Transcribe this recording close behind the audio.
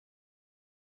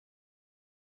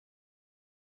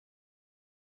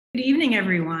Good evening,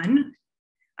 everyone.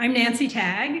 I'm Nancy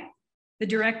Tagg, the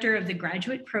director of the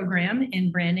graduate program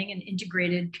in Branding and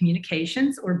Integrated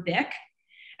Communications, or BIC,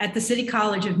 at the City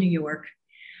College of New York.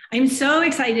 I'm so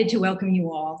excited to welcome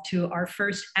you all to our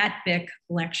first at BIC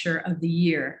lecture of the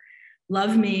year,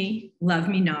 Love Me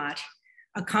Not,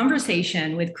 a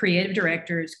conversation with creative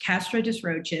directors Castro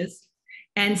Desroches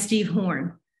and Steve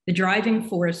Horn, the driving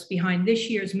force behind this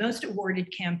year's most awarded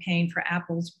campaign for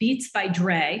Apple's Beats by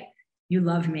Dre, You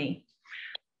Love Me.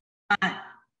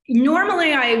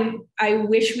 Normally, I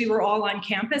wish we were all on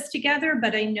campus together,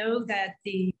 but I know that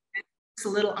it's a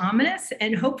little ominous,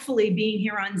 and hopefully being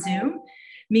here on Zoom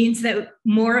means that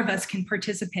more of us can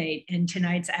participate in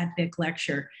tonight's at BIC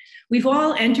lecture. We've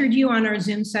all entered you on our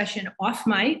Zoom session off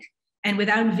mic and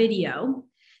without video,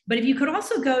 but if you could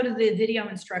also go to the video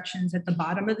instructions at the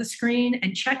bottom of the screen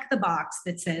and check the box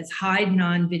that says hide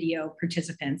non-video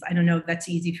participants. I don't know if that's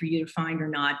easy for you to find or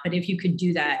not, but if you could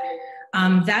do that,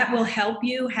 that will help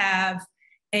you have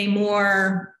a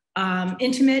more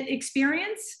intimate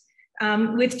experience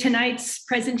with tonight's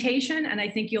presentation, and I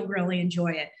think you'll really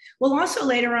enjoy it. We'll also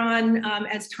later on,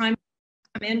 as time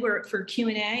come in, we're for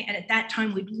Q&A, and at that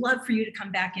time, we'd love for you to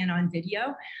come back in on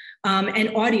video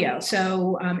and audio.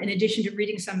 So in addition to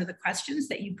reading some of the questions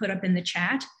that you put up in the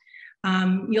chat,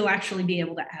 you'll actually be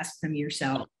able to ask them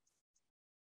yourself.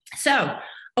 So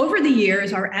over the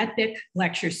years, our At BIC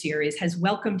lecture series has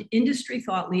welcomed industry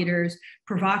thought leaders,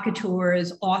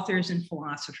 provocateurs, authors, and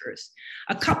philosophers.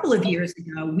 A couple of years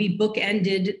ago, we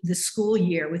bookended the school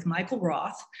year with Michael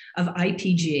Roth of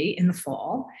IPG in the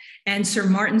fall and Sir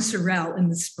Martin Sorrell in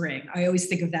the spring. I always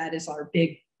think of that as our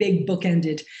big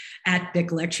bookended At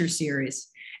BIC lecture series.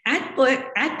 At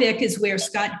BIC is where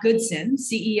Scott Goodson,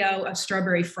 CEO of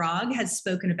Strawberry Frog, has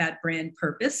spoken about brand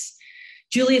purpose.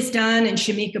 Julius Dunn and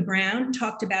Shamika Brown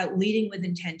talked about leading with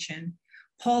intention.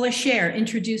 Paula Scher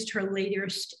introduced her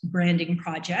latest branding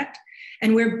project,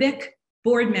 and where BIC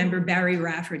board member Barry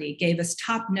Rafferty gave us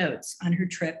top notes on her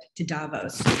trip to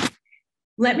Davos.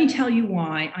 Let me tell you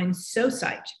why I'm so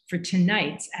psyched for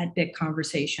tonight's At BIC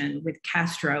conversation with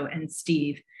Castro and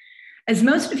Steve. As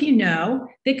most of you know,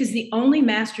 BIC is the only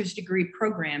master's degree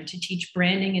program to teach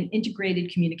branding and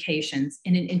integrated communications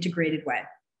in an integrated way.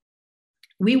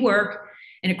 We work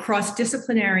in a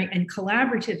cross-disciplinary and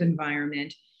collaborative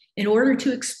environment in order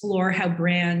to explore how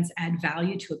brands add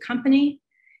value to a company,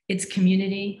 its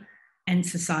community, and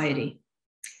society.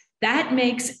 That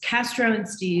makes Castro and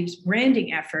Steve's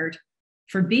branding effort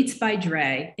for Beats by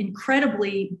Dre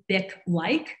incredibly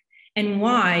BIC-like, and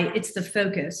why it's the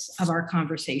focus of our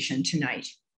conversation tonight.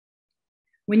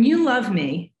 When You Love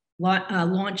Me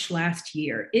launched last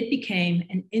year, it became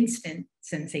an instant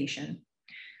sensation.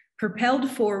 Propelled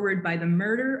forward by the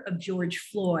murder of George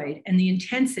Floyd and the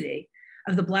intensity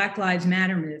of the Black Lives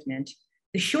Matter movement,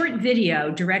 the short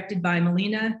video directed by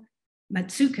Melina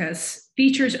Matsoukas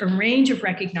features a range of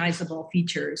recognizable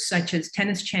features such as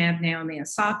tennis champ Naomi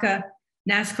Osaka,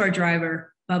 NASCAR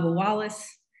driver Bubba Wallace,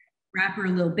 rapper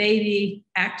Lil Baby,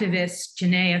 activist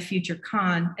Janaea Future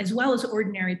Khan, as well as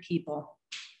ordinary people.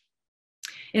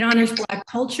 It honors Black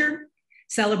culture,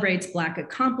 celebrates Black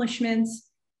accomplishments,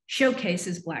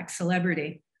 showcases Black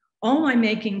celebrity, all while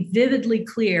making vividly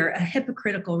clear a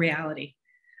hypocritical reality.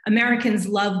 Americans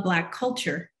love Black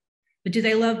culture, but do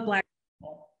they love Black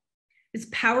people? It's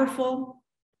powerful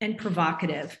and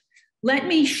provocative. Let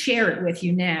me share it with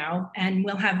you now, and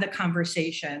we'll have the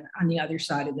conversation on the other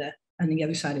side of the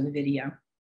video.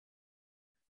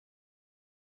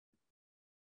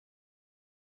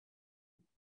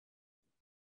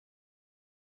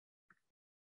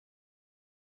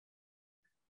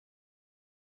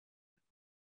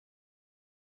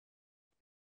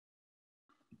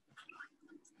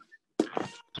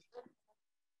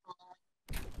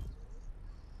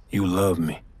 You love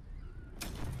me.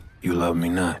 You love me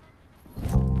not.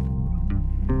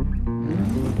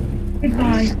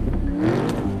 Goodbye.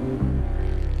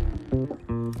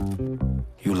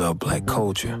 You love Black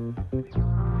culture,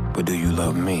 but do you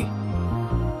love me?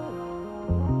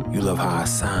 You love how I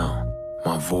sound,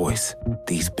 my voice,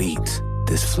 these beats,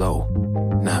 this flow.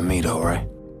 Not me though, right?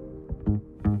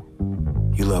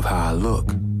 You love how I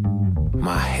look,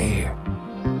 my hair,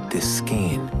 this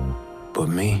skin, but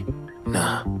me?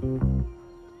 Nah.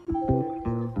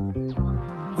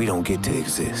 We don't get to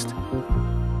exist.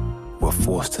 We're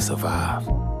forced to survive.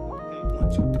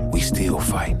 We still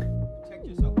fight.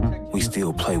 We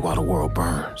still play while the world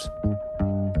burns.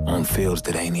 On fields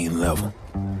that ain't even level.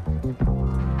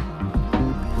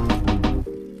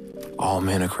 All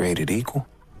men are created equal?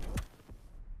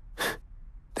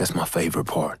 That's my favorite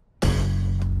part.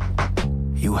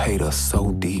 You hate us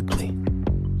so deeply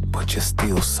but you're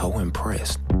still so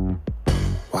impressed.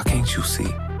 Why can't you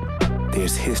see?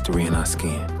 There's history in our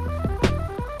skin.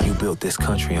 You built this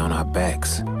country on our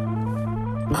backs.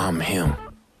 I'm him,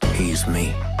 he's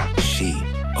me, she,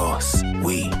 us,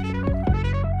 we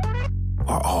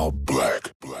are all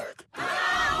black.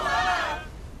 Power!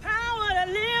 Power to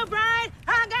live right.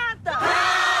 I got the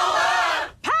power!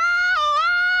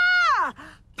 Power!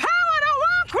 Power to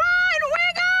walk right. We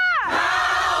got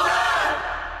power!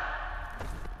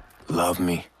 Love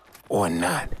me or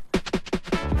not,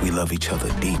 we love each other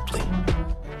deeply.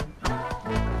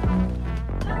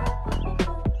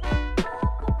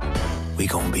 We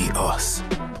gon' be us.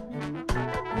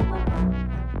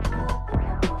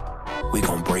 We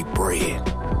gon' break bread.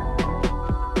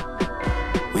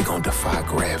 We gon' defy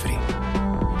gravity.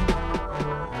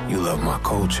 You love my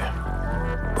culture,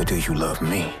 but do you love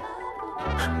me?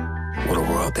 What a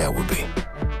world that would be.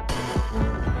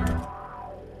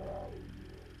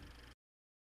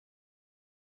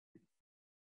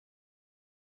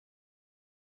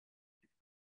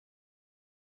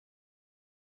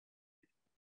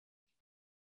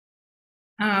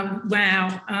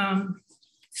 Wow.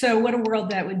 So what a world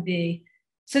that would be.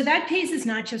 So that piece is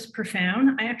not just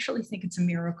profound. I actually think it's a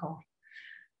miracle.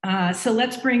 So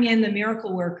let's bring in the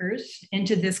miracle workers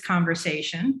into this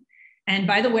conversation. And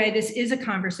by the way, this is a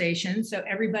conversation. So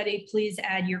everybody, please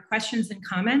add your questions and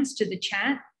comments to the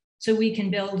chat so we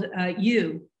can build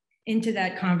you into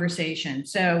that conversation.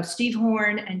 So Steve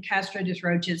Horn and Castro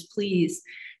Desroches, please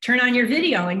turn on your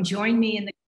video and join me in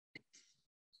the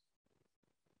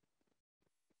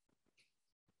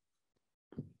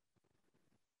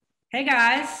Hey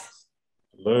guys.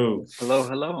 Hello. Hello,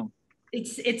 hello.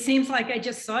 It seems like I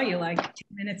just saw you like 2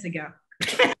 minutes ago.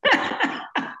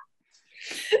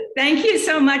 Thank you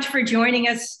so much for joining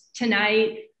us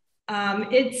tonight.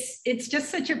 It's just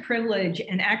such a privilege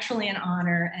and actually an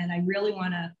honor. And I really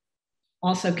want to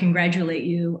also congratulate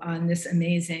you on this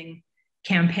amazing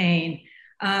campaign.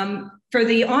 For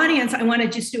the audience, I want to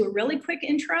just do a really quick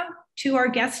intro to our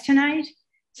guest tonight.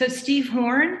 So Steve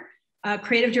Horn,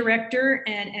 Creative Director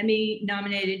and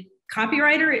Emmy-nominated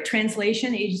copywriter at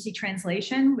Translation, Agency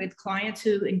Translation, with clients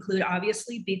who include,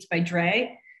 obviously, Beats by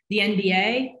Dre, the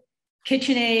NBA,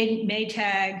 KitchenAid,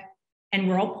 Maytag, and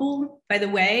Whirlpool. By the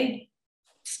way,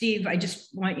 Steve, I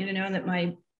just want you to know that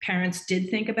my parents did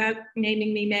think about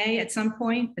naming me May at some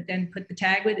point, but then put the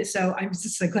tag with it. So I'm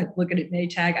just like looking at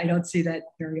Maytag. I don't see that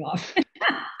very often.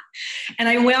 And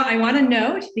I want to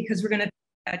note, because we're going to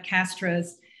talk about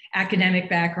Castro's academic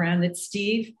background, that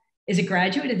Steve is a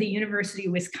graduate of the University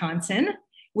of Wisconsin,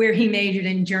 where he majored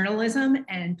in journalism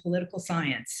and political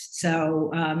science.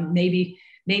 So maybe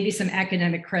some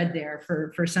academic cred there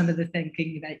for some of the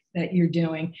thinking that you're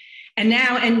doing. And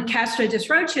Castro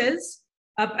Desroches,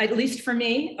 up at least for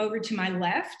me, over to my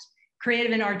left,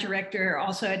 creative and art director,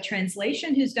 also at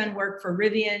Translation, who's done work for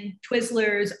Rivian,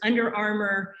 Twizzlers, Under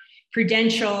Armour,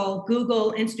 Prudential,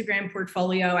 Google, Instagram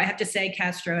portfolio. I have to say,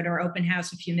 Castro, at our open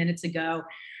house a few minutes ago,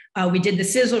 we did the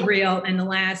sizzle reel, and the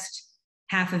last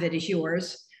half of it is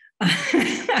yours.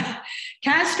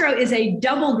 Castro is a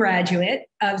double graduate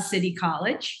of City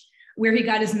College, where he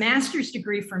got his master's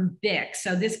degree from BIC.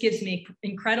 So this gives me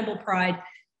incredible pride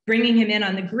bringing him in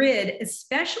on the grid,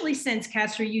 especially since,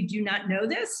 Castro, you do not know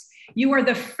this. You are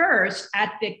the first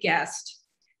at BIC guest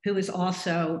who is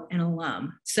also an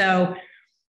alum. So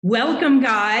welcome,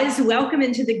 guys. Welcome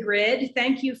into the grid.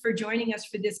 Thank you for joining us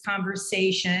for this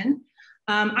conversation.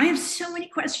 I have so many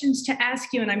questions to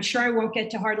ask you, and I'm sure I won't get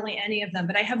to hardly any of them,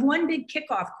 but I have one big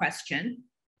kickoff question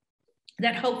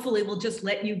that hopefully will just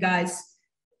let you guys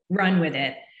run with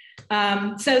it.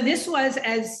 So this was,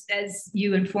 as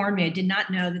you informed me, I did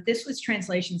not know that this was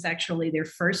Translation's actually their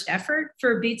first effort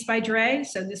for Beats by Dre.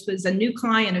 So this was a new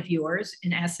client of yours,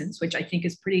 in essence, which I think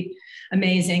is pretty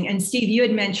amazing. And Steve, you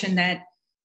had mentioned that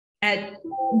at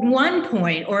one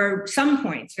point, or some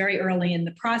points very early in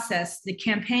the process, the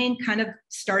campaign kind of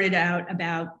started out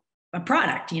about a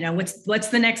product, what's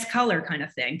the next color kind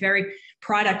of thing, very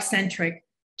product-centric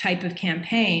type of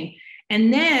campaign.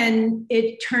 And then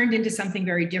it turned into something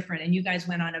very different. And you guys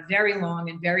went on a very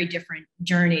long and very different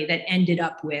journey that ended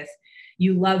up with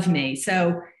You Love Me.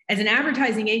 So as an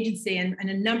advertising agency, and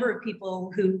a number of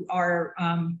people who are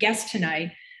guests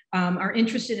tonight are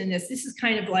interested in this, this is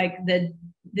kind of like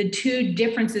the two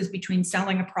differences between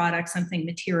selling a product, something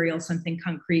material, something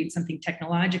concrete, something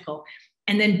technological,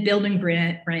 and then building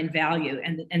brand value,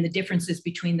 and the differences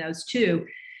between those two.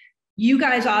 You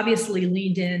guys obviously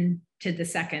leaned in to the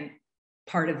second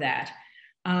part of that.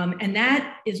 And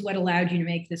that is what allowed you to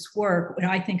make this work, what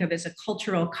I think of as a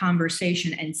cultural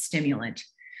conversation and stimulant.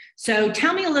 So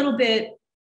tell me a little bit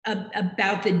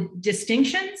about the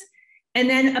distinctions, and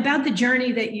then about the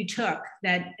journey that you took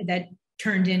that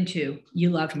turned into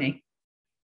You Love Me.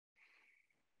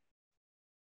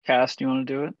 Cass, do you want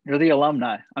to do it? You're the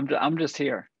alumni. I'm just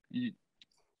here.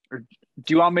 Or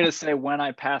do you want me to say when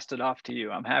I passed it off to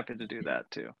you? I'm happy to do that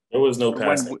too. There was no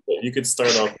passing. You could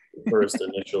start off with the first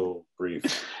initial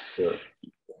brief. Sure.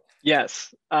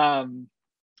 Yes.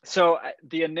 So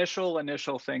the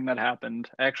initial thing that happened,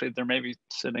 actually, there may be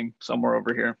sitting somewhere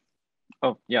over here.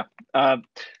 Oh, yeah.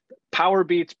 Power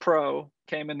Beats Pro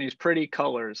came in these pretty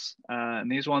colors.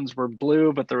 And these ones were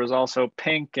blue, but there was also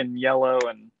pink and yellow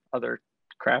and other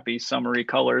crappy summery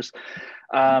colors.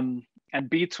 And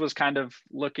Beats was kind of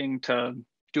looking to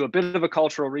do a bit of a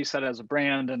cultural reset as a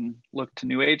brand and look to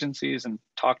new agencies and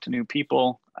talk to new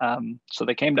people. So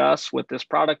they came to us with this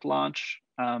product launch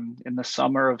in the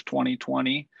summer of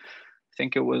 2020. I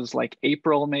think it was like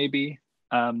April, maybe.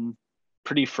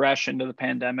 Pretty fresh into the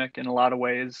pandemic in a lot of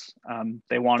ways.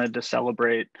 They wanted to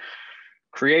celebrate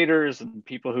creators and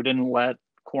people who didn't let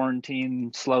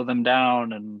quarantine slow them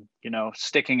down, and, you know,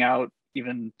 sticking out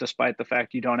even despite the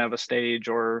fact you don't have a stage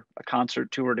or a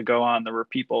concert tour to go on. There were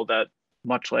people that,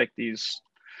 much like these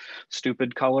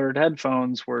stupid colored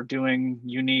headphones, were doing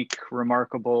unique,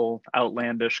 remarkable,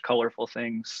 outlandish, colorful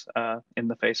things in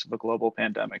the face of a global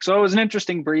pandemic. So it was an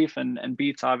interesting brief, and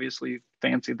Beats obviously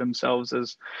fancied themselves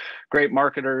as great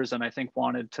marketers, and I think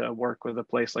wanted to work with a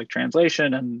place like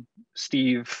Translation. And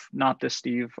Steve, not this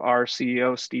Steve, our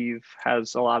CEO Steve,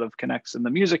 has a lot of connects in the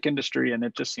music industry, and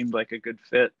it just seemed like a good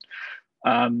fit.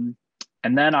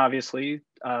 And then obviously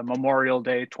Memorial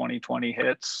Day 2020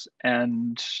 hits,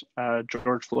 and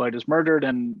George Floyd is murdered,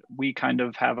 and we kind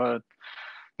of have a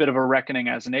bit of a reckoning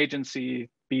as an agency.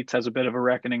 Beats has a bit of a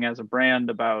reckoning as a brand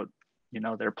about, you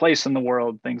know, their place in the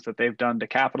world, things that they've done to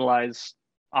capitalize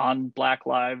on Black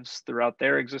lives throughout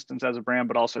their existence as a brand,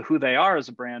 but also who they are as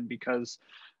a brand, because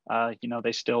you know,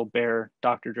 they still bear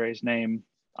Dr. Dre's name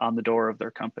on the door of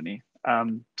their company.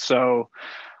 So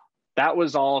that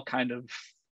was all kind of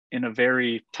in a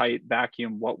very tight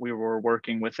vacuum what we were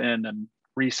working within, and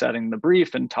resetting the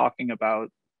brief and talking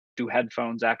about, do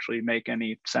headphones actually make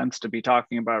any sense to be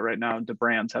talking about right now? Do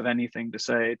brands have anything to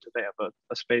say? Do they have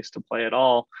a space to play at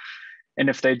all? And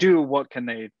if they do, what can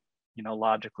they, you know,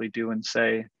 logically do and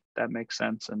say that makes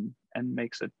sense and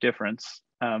makes a difference?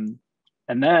 And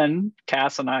then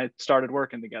Cass and I started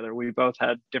working together. We both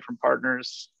had different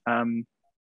partners. And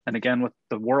again, with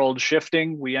the world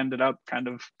shifting, we ended up kind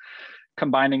of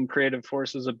combining creative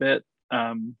forces a bit.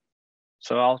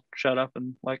 So I'll shut up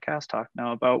and let Cass talk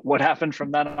now about what happened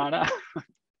from then on out.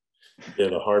 Yeah,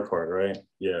 the hard part, right?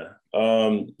 Yeah.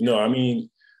 No, I mean,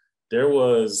 there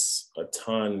was a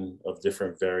ton of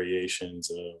different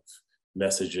variations of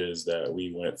messages that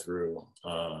we went through,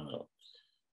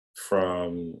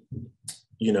 from,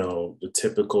 you know, the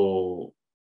typical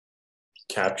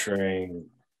capturing,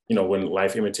 you know, when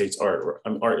life imitates art,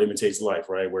 art imitates life,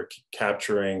 right? We're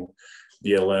capturing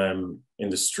BLM in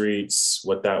the streets,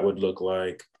 what that would look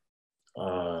like.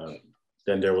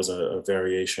 Then there was a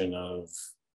variation of,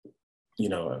 you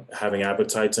know, having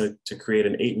appetite to create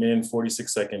an 8-minute,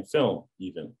 46-second film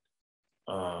even.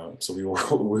 So we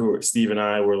were, Steve and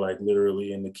I were like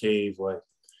literally in the cave, like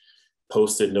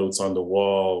Post-it notes on the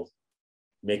wall,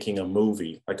 making a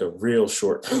movie, like a real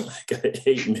short, like an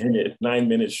 8-minute,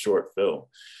 9-minute short film,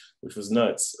 which was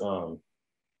nuts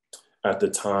at the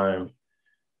time.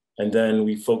 And then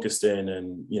we focused in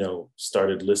and, you know,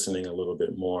 started listening a little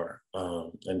bit more.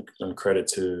 And credit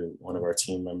to one of our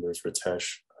team members,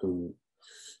 Ritesh, who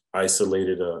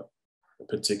isolated a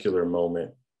particular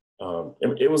moment.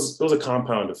 It was a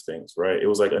compound of things, right? It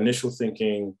was like initial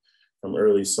thinking from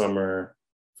early summer,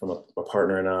 from a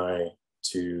partner and I,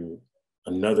 to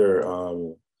another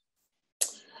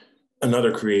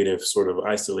creative sort of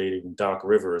isolating Doc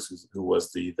Rivers, who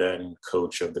was the then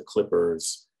coach of the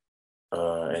Clippers,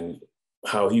 and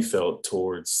how he felt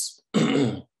towards,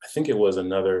 I think it was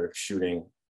another shooting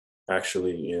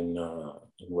actually in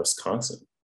Wisconsin.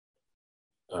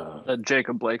 The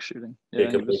Jacob Blake shooting. Yeah,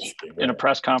 Jacob Blake shooting, right. In a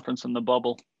press conference in the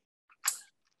bubble.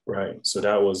 Right, so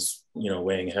that was, you know,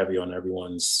 weighing heavy on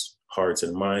everyone's hearts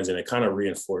and minds, and it kind of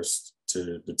reinforced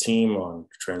to the team on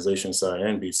Translation side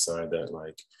and Beats side that,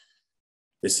 like,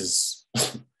 this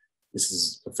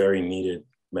is a very needed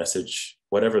message.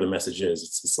 Whatever the message is,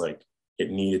 it's like it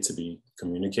needed to be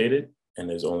communicated, and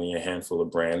there's only a handful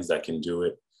of brands that can do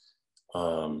it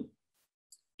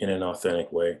in an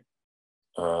authentic way.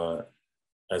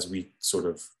 As we sort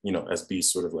of, you know, as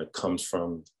Beats sort of like comes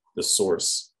from the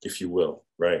source, if you will,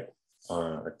 right?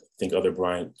 I think other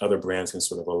brands can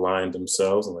sort of align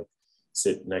themselves and like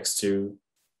sit next to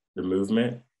the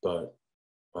movement, but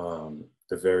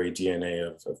the very DNA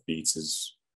of beats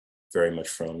is very much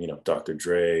from, you know, Dr.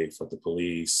 Dre, Fuck the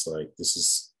Police. Like this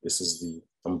is the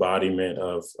embodiment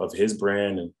of his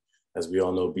brand. And as we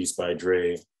all know, Beats by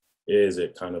Dre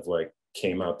it kind of like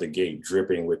came out the gate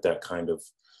dripping with that kind of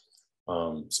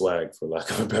swag, for lack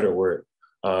of a better word.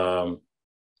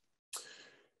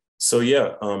 So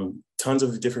yeah, tons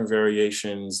of different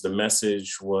variations. The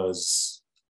message was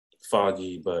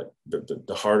foggy, but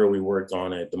the harder we worked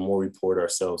on it, the more we poured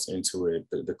ourselves into it,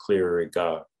 the clearer it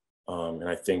got. And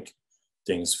I think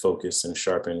things focused and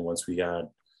sharpened once we had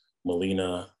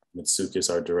Melina Mitsukis,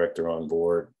 our director, on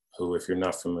board, who, if you're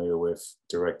not familiar with,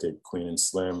 directed Queen and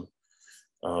Slim.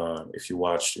 If you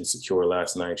watched Insecure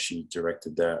last night, she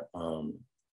directed that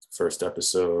first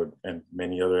episode and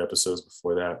many other episodes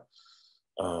before that.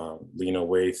 Lena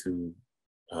Waithe, who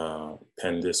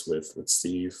penned this with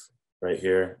Steve right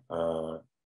here,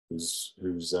 who's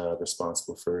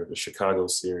responsible for the Chicago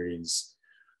series.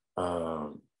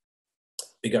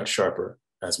 It got sharper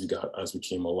as we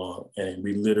came along, and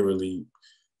we literally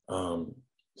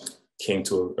came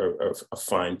to a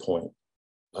fine point.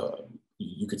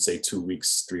 You could say 2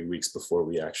 weeks, 3 weeks before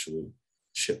we actually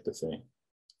shipped the thing.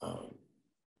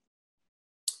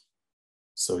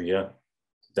 So yeah,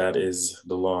 that is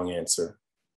the long answer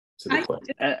to the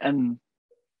question. And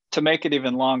to make it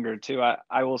even longer too,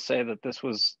 I will say that this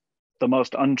was the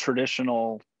most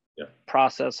untraditional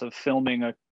process of filming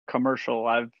a commercial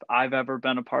I've ever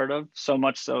been a part of. So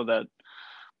much so that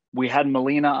we had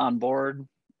Melina on board.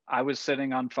 I was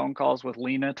sitting on phone calls with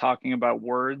Lena talking about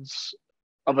words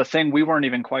of a thing we weren't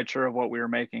even quite sure of what we were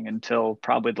making until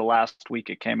probably the last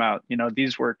week it came out. You know,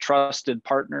 these were trusted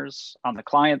partners on the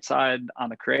client side, on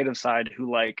the creative side,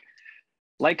 who like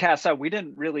Cass said, we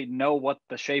didn't really know what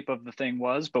the shape of the thing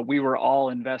was, but we were all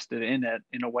invested in it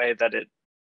in a way that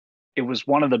it was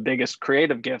one of the biggest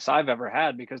creative gifts I've ever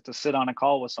had, because to sit on a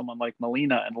call with someone like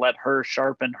Melina and let her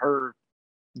sharpen her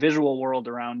visual world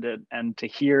around it, and to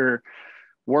hear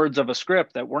words of a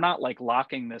script that we're not like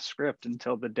locking this script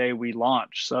until the day we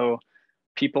launch. So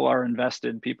people are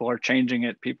invested, people are changing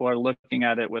it, people are looking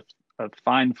at it with a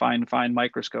fine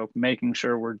microscope, making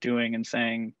sure we're doing and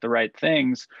saying the right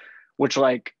things, which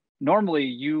like normally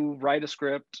you write a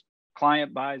script,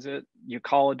 client buys it, you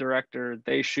call a director,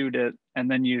 they shoot it, and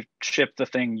then you ship the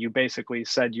thing you basically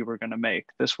said you were going to make.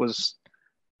 This was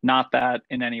not that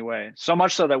in any way. So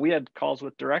much so that we had calls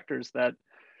with directors that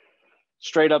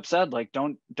straight up said, like,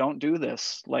 don't do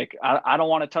this. Like, I don't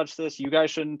want to touch this. You guys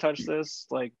shouldn't touch this.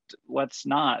 Like, let's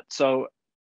not. So,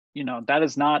 you know, that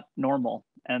is not normal.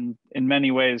 And in many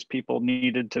ways, people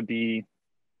needed to be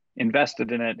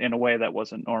invested in it in a way that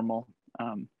wasn't normal.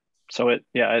 So it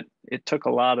took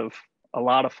a lot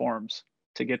of forms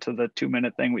to get to the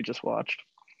 2-minute thing we just watched.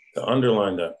 To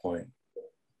underline that point,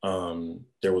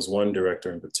 there was one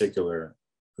director in particular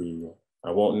who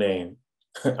I won't name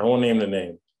the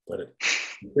name, but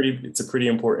it's a pretty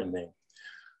important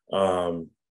name.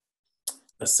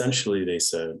 Essentially, they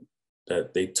said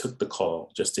that they took the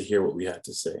call just to hear what we had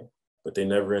to say, but they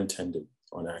never intended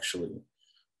on actually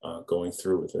going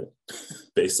through with it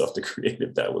based off the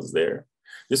creative that was there.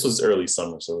 This was early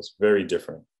summer, so it's very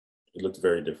different. It looked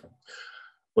very different.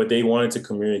 But they wanted to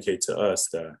communicate to us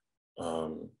that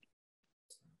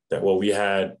that what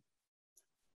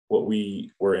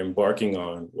we were embarking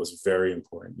on was very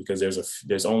important, because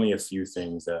there's only a few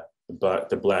things that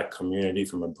the Black community,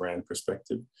 from a brand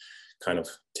perspective, kind of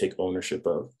take ownership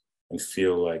of and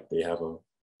feel like they have a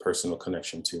personal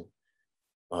connection to.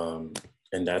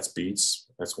 And that's beats.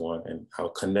 That's one. And how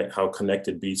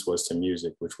connected beats was to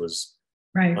music, which was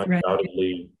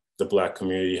undoubtedly the Black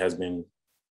community has been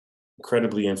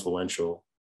incredibly influential.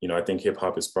 You know, I think hip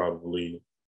hop is probably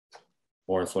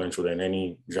more influential than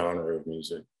any genre of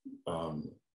music.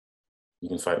 You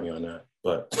can fight me on that,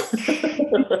 but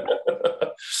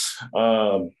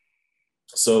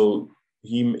so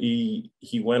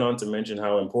he went on to mention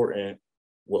how important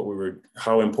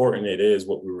it is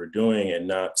what we were doing, and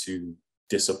not to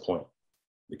disappoint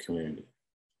the community.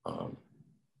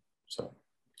 So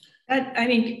that, I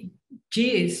mean,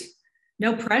 geez,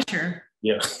 no pressure.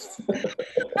 Yeah.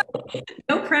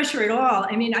 No pressure at all.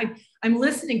 I mean, I'm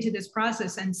listening to this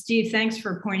process, and Steve, thanks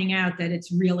for pointing out that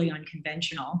it's really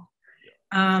unconventional,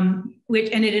 and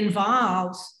it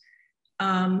involves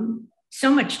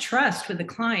so much trust with the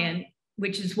client,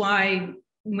 which is why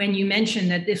when you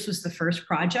mentioned that this was the first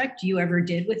project you ever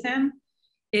did with them,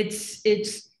 it's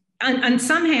on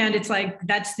some hand, it's like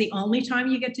that's the only time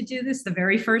you get to do this, the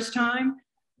very first time,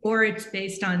 or it's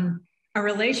based on a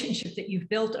relationship that you've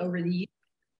built over the years.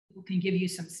 People can give you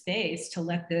some space to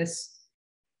let this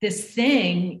this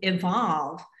thing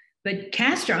evolve. But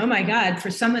Castro, oh my God,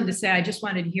 for someone to say, I just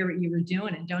wanted to hear what you were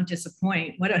doing and don't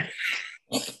disappoint. What a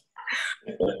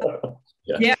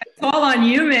yeah, it's all on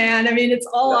you, man. I mean, it's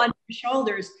all on your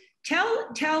shoulders.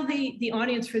 Tell the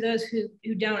audience, for those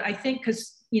who don't, I think,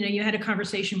 because you had a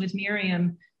conversation with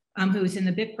Miriam, who was in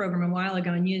the BIC program a while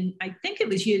ago, and I think it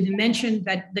was you who mentioned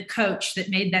that the coach that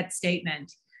made that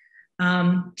statement.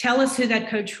 Tell us who that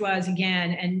coach was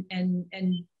again,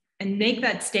 and make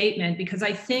that statement, because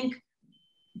I think,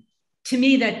 to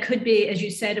me, that could be, as you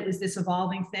said, it was this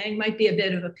evolving thing, might be a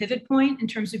bit of a pivot point in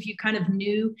terms of you kind of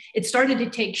knew it started to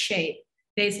take shape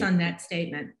based on that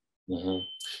statement. Mm-hmm.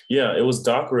 Yeah, it was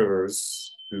Doc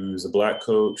Rivers, who's a Black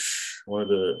coach, one of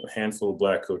the handful of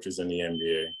Black coaches in the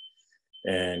NBA.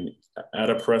 And at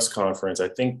a press conference, I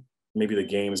think maybe the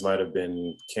games might have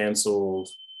been canceled.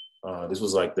 This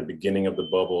was like the beginning of the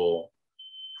bubble.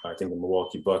 I think the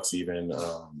Milwaukee Bucks even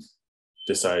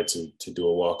decided to do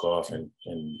a walk-off and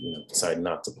decide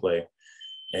not to play.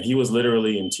 And he was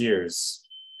literally in tears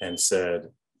and said,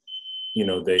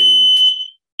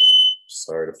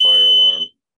 sorry, the fire alarm.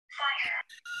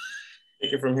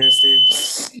 Take it from here, Steve.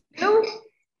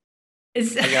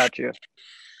 I got you.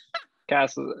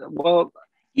 Cass, well,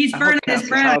 he's burning his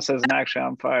house isn't actually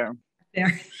on fire.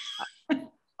 There.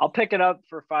 I'll pick it up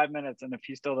for 5 minutes, and if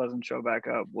he still doesn't show back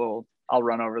up, I'll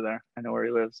run over there. I know where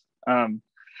he lives.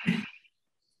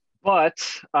 But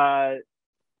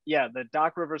the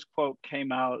Doc Rivers quote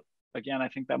came out again. I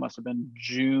think that must have been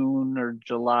June or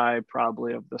July,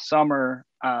 probably, of the summer.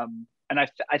 And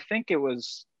I think it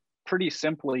was pretty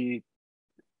simply,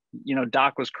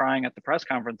 Doc was crying at the press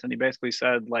conference, and he basically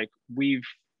said, like, we've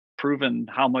proven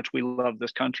how much we love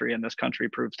this country, and this country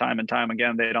proves time and time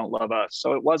again they don't love us.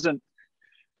 So it wasn't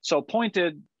so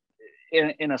pointed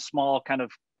in a small kind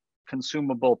of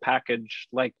consumable package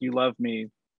like You Love Me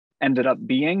ended up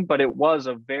being, but it was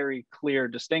a very clear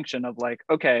distinction of like,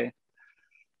 okay,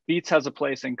 Beats has a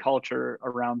place in culture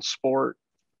around sport.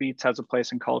 Beats has a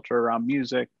place in culture around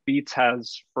music. Beats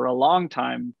has, for a long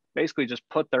time, basically just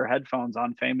put their headphones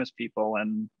on famous people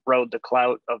and rode the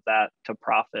clout of that to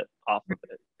profit off of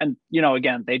it. And,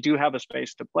 again, they do have a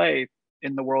space to play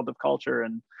in the world of culture,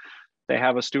 and they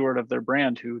have a steward of their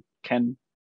brand who can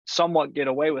somewhat get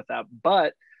away with that.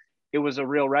 But it was a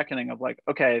real reckoning of like,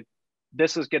 okay,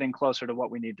 this is getting closer to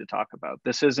what we need to talk about.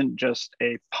 This isn't just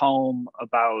a poem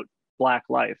about Black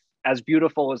life. As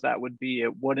beautiful as that would be,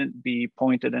 it wouldn't be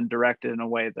pointed and directed in a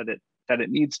way that it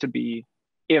needs to be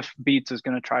if Beats is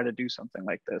going to try to do something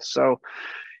like this. So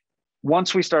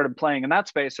once we started playing in that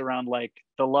space around like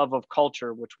the love of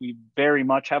culture, which we very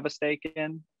much have a stake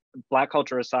in, Black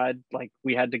culture aside, like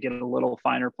we had to get a little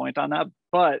finer point on that,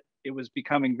 but it was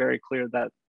becoming very clear that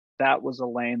that was a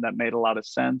lane that made a lot of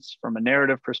sense from a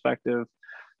narrative perspective.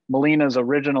 Melina's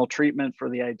original treatment for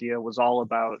the idea was all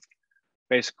about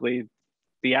basically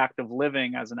the act of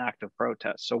living as an act of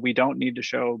protest. So we don't need to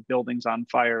show buildings on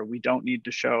fire. We don't need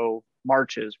to show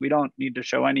marches. We don't need to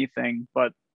show anything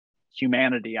but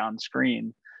humanity on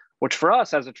screen, which for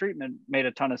us as a treatment made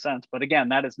a ton of sense. But again,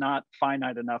 that is not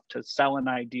finite enough to sell an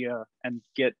idea and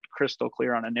get crystal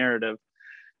clear on a narrative.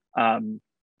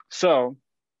 So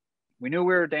we knew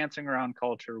we were dancing around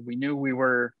culture. We knew we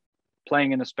were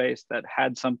playing in a space that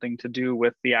had something to do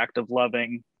with the act of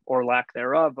loving or lack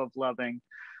thereof of loving.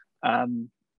 And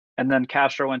then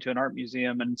Castro went to an art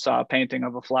museum and saw a painting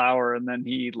of a flower. And then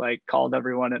he like called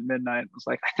everyone at midnight and was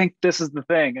like, I think this is the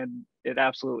thing. And it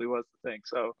absolutely was the thing.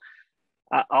 So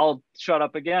I'll shut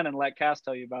up again and let Cass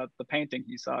tell you about the painting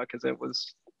he saw. Cause it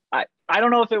was, I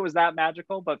don't know if it was that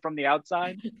magical, but from the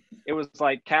outside, it was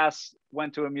like Cass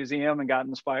went to a museum and got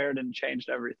inspired and changed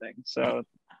everything. So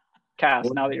Cass,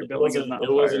 now that you're building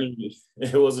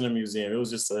it wasn't a museum. It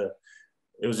was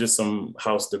just some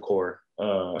house decor.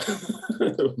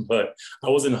 But I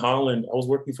was in Holland. I was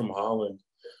working from Holland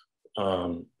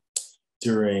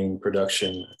during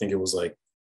production. I think it was like,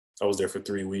 I was there for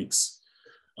 3 weeks.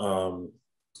 And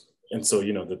so,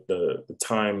 the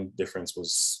time difference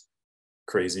was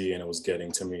crazy and it was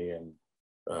getting to me, and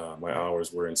my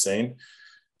hours were insane.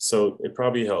 So it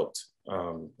probably helped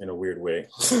in a weird way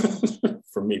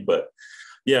for me. But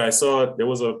yeah, I saw there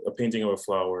was a painting of a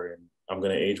flower, and I'm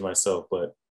going to age myself,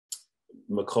 but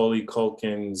Macaulay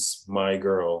Culkin's My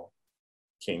Girl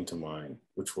came to mind,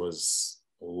 which was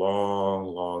a long,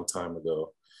 long time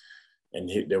ago. And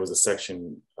there was a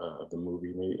section of the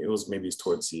movie, maybe it's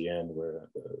towards the end, where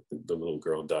the little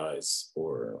girl dies,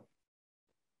 or,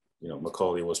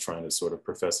 Macaulay was trying to sort of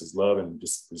profess his love and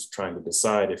just was trying to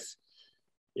decide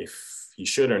if he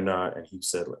should or not. And he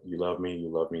said, you love me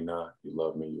not, you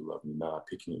love me not,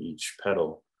 picking each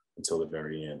petal until the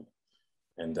very end.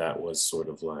 And that was sort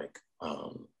of like,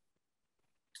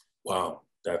 wow,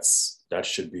 that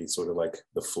should be sort of like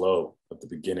the flow of the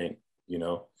beginning, you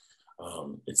know?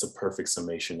 It's a perfect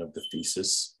summation of the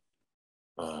thesis,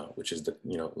 which is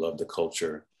love the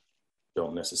culture,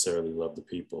 don't necessarily love the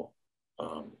people.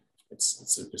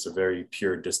 It's a very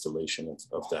pure distillation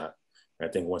of that. And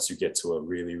I think once you get to a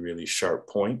really, really sharp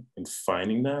point in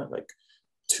finding that, like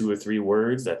 2 or 3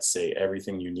 words that say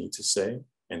everything you need to say,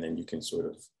 and then you can sort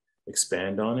of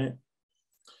expand on it,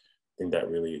 I think that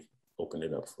really opened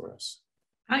it up for us.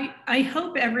 I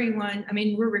hope everyone, I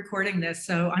mean, we're recording this,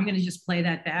 so I'm going to just play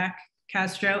that back,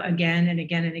 Castro, again and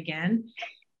again and again,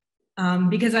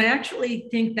 because I actually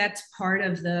think that's part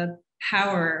of the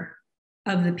power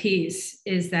of the piece,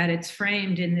 is that it's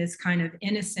framed in this kind of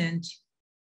innocent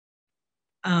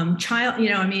child. You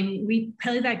know, I mean, we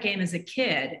played that game as a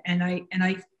kid, and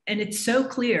it's so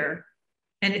clear,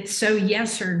 and it's so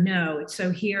yes or no, it's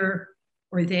so here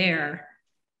or there,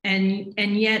 and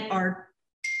yet our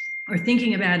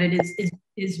thinking about it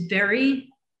is very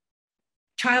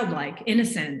childlike,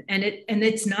 innocent, and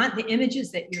it's not the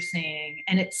images that you're seeing,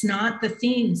 and it's not the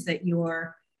themes that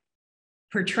you're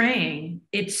portraying.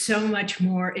 It's so much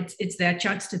more. It's that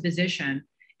juxtaposition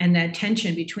and that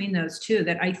tension between those two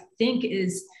that I think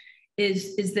is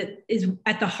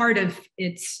at the heart of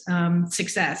its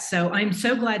success. So I'm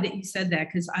so glad that you said that,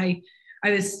 because I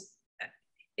was.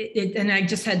 And I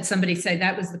just had somebody say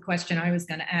that was the question I was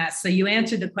going to ask. So you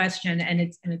answered the question, and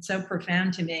it's so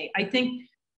profound to me. I think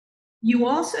you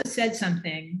also said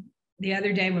something the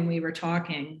other day when we were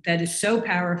talking that is so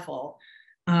powerful,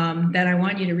 that I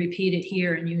want you to repeat it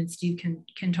here, and you and Steve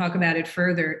can talk about it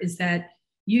further. Is that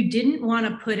you didn't want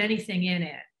to put anything in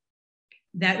it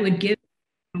that would give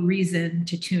a reason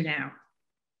to tune out.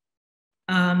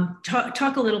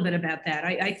 Talk a little bit about that.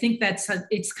 I think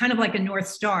it's kind of like a North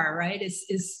Star, right?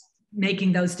 Is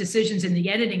making those decisions in the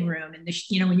editing room, and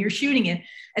when you're shooting it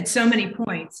at so many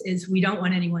points, is we don't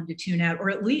want anyone to tune out, or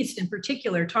at least in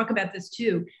particular, talk about this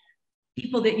too,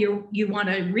 people that you want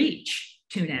to reach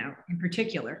tune out in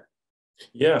particular.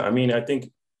 Yeah, I mean, I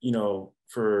think,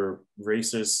 for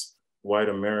racist white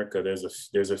America,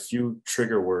 there's a few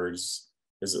trigger words.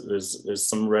 There's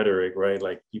some rhetoric, right?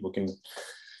 Like people can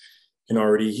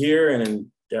already hear, and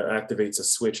then that activates a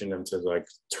switch in them to like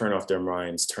turn off their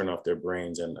minds, turn off their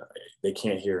brains, and they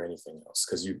can't hear anything else,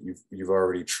 because you've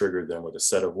already triggered them with a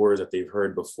set of words that they've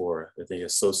heard before, that they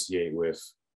associate with,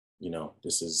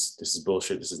 this is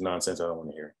bullshit, this is nonsense, I don't want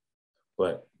to hear.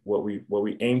 But what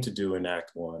we aim to do in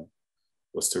Act 1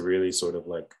 was to really sort of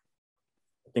like,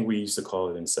 I think we used to call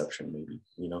it inception, maybe,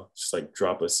 just like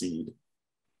drop a seed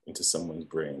into someone's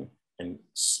brain and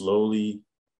slowly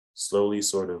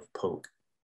sort of poke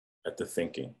at the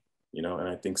thinking, and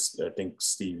I think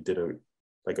Steve did a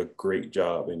great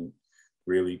job in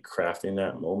really crafting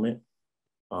that moment.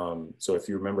 So if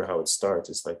you remember how it starts,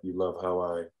 it's like, you love how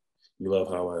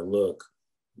I look,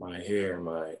 my hair,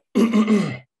 my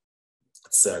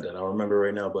it's sad that I don't remember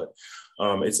right now, but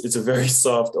it's a very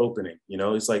soft opening,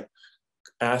 it's like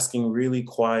asking really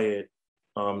quiet,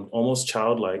 almost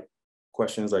childlike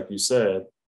questions, like you said,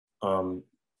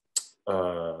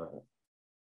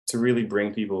 to really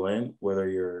bring people in, whether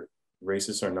you're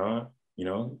racist or not,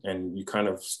 and you kind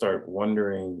of start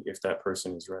wondering if that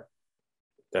person is right.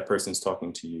 That person's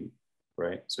talking to you,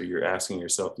 right? So you're asking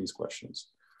yourself these questions.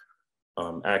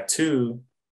 Act 2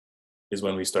 is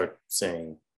when we start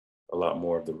saying a lot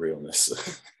more of the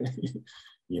realness,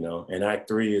 and Act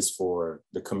 3 is for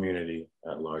the community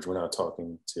at large. We're not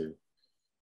talking to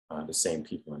the same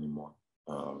people anymore.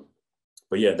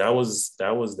 But yeah, that was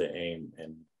the aim,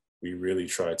 and we really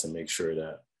tried to make sure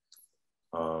that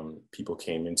people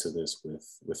came into this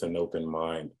with an open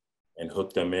mind and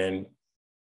hooked them in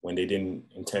when they didn't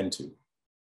intend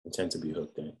to be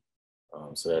hooked in,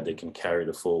 so that they can carry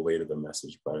the full weight of the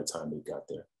message by the time they got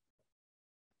there.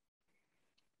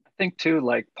 I think too,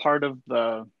 like part of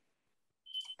the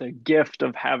gift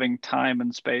of having time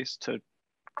and space to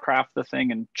craft the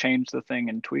thing and change the thing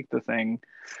and tweak the thing,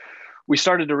 we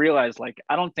started to realize, like,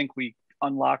 I don't think we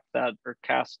unlocked that, or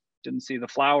Cass didn't see the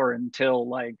flower until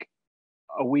like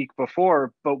a week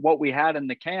before. But what we had in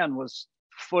the can was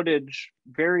footage,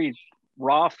 very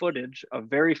raw footage of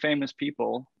very famous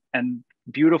people, and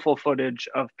beautiful footage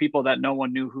of people that no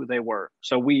one knew who they were.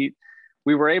 So we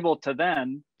were able to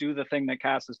then do the thing that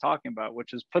Cass is talking about,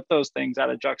 which is put those things at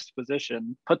a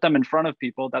juxtaposition, put them in front of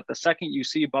people, that the second you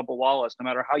see Bubba Wallace, no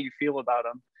matter how you feel about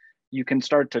him, you can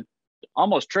start to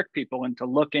almost trick people into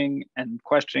looking and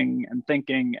questioning and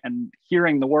thinking and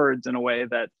hearing the words in a way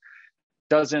that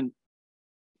doesn't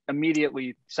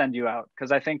immediately send you out.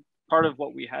 Because I think part of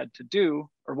what we had to do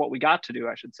or what we got to do,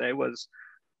 I should say, was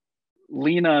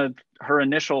Lena, her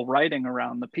initial writing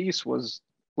around the piece was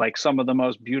like some of the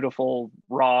most beautiful,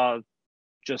 raw,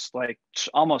 just like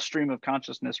almost stream of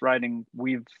consciousness writing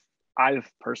I've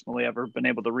personally ever been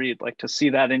able to read. Like, to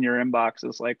see that in your inbox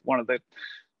is like one of the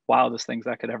wildest things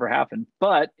that could ever happen.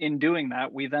 But in doing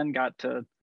that, we then got to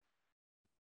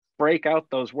break out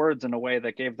those words in a way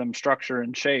that gave them structure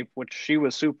and shape, which she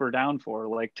was super down for.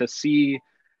 Like, to see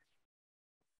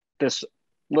this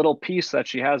little piece that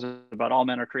she has about all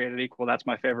men are created equal, that's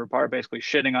my favorite part, basically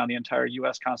shitting on the entire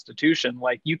US Constitution.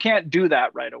 Like, you can't do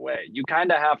that right away. You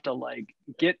kind of have to like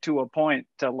get to a point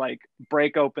to like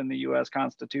break open the US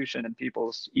Constitution in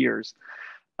people's ears.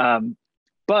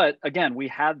 But again, we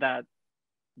had that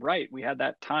right. We had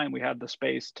that time, we had the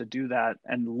space to do that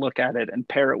and look at it and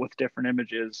pair it with different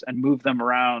images and move them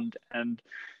around. And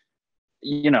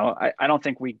you know, I don't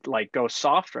think we like go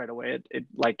soft right away. It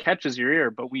like catches your ear,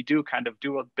 but we do kind of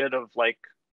do a bit of like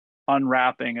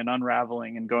unwrapping and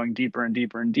unraveling and going deeper and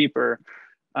deeper and deeper,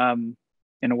 in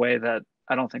a way that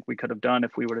I don't think we could have done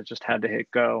if we would have just had to hit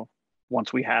go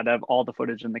once we had all the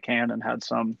footage in the can and had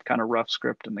some kind of rough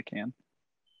script in the can.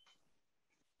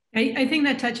 I think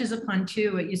that touches upon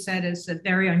too what you said is a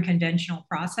very unconventional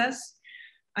process.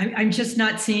 I'm just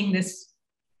not seeing this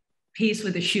piece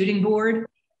with a shooting board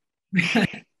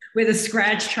with a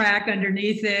scratch track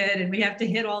underneath it, and we have to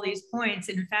hit all these points.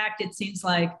 In fact, it seems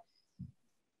like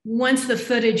once the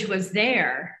footage was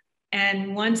there,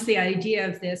 and once the idea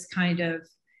of this kind of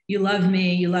you love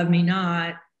me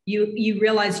not, you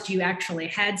realized you actually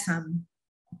had some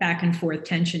back and forth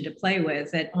tension to play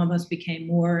with that almost became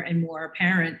more and more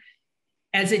apparent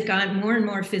as it got more and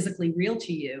more physically real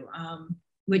to you,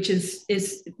 which is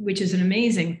an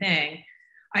amazing thing.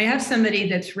 I have somebody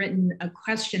that's written a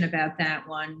question about that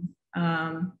one.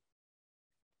 So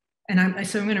I'm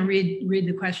going to read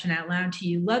the question out loud to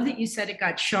you. Love that you said it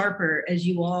got sharper as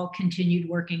you all continued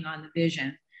working on the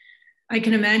vision. I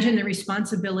can imagine the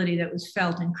responsibility that was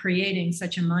felt in creating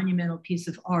such a monumental piece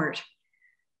of art.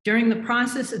 During the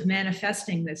process of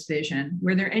manifesting this vision,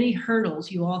 were there any hurdles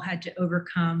you all had to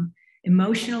overcome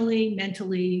emotionally,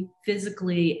 mentally,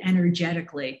 physically,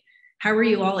 energetically? How were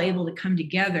you all able to come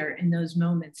together in those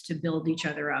moments to build each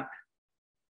other up?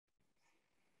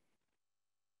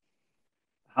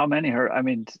 How many hurt? I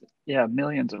mean, yeah,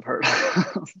 millions of hurt.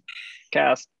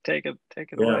 Cass, take it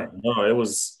away. No, it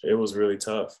was really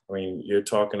tough. I mean, you're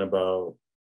talking about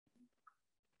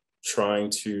trying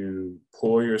to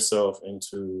pour yourself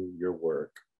into your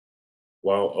work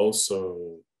while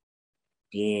also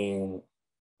being,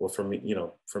 well, for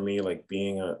me, like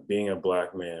being a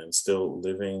Black man still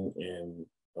living in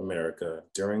America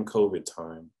during COVID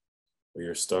time, where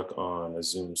you're stuck on a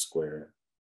Zoom square,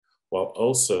 while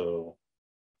also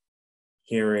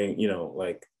hearing,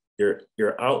 like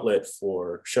your outlet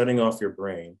for shutting off your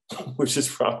brain, which is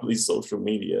probably social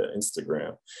media,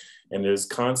 Instagram, and there's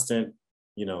constant,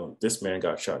 this man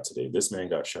got shot today, this man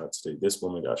got shot today, this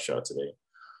woman got shot today.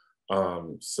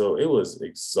 So it was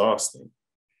exhausting.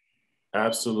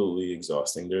 Absolutely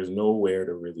exhausting. There's nowhere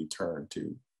to really turn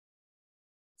to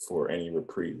for any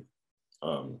reprieve.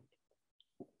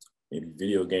 Maybe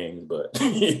video games, but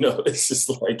it's just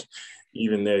like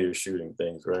even there you're shooting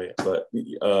things, right? But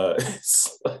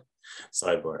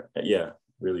sidebar, yeah,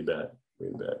 really bad.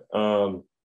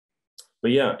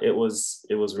 But yeah, it was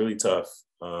really tough.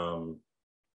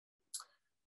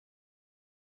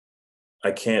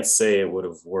 I can't say it would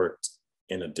have worked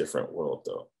in a different world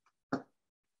though.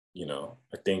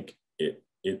 I think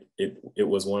it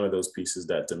was one of those pieces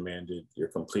that demanded your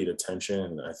complete attention.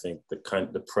 And I think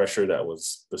the pressure that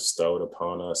was bestowed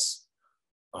upon us,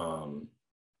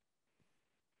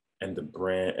 and the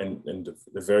brand and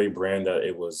the very brand that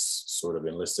it was sort of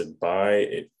enlisted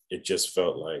by, it just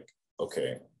felt like,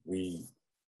 okay,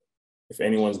 if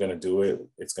anyone's going to do it,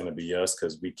 it's going to be us,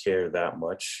 because we care that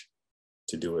much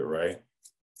to do it right.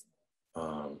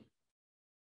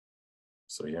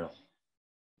 So yeah.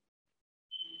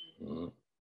 Mm-hmm.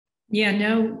 Yeah,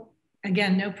 no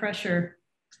pressure.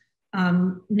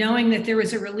 Knowing that there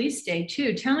was a release date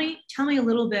too. Tell me a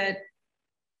little bit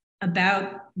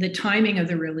about the timing of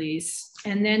the release.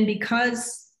 And then,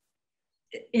 because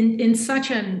in such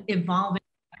an evolving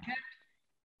project,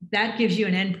 that gives you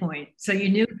an endpoint. So you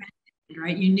knew,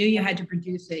 right? You knew you had to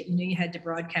produce it. You knew you had to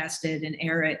broadcast it and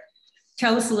air it.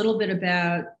 Tell us a little bit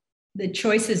about the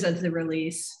choices of the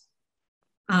release,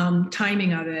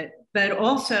 timing of it, but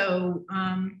also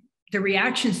the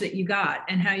reactions that you got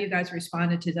and how you guys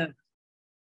responded to them.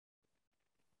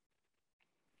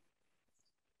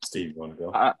 Steve, you want to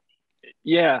go?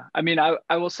 Yeah, I mean,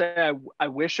 I will say I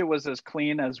wish it was as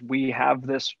clean as we have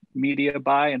this media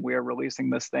by and we are releasing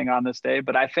this thing on this day,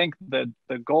 but I think the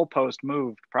goalpost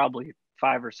moved probably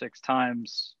 5 or 6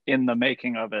 times in the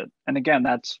making of it. And again,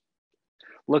 that's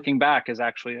looking back is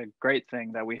actually a great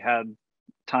thing that we had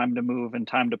time to move and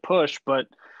time to push. But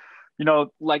you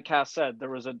know, like Cass said, there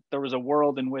was a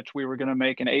world in which we were going to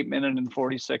make an 8 minute and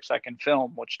 46-second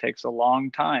film, which takes a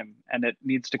long time, and it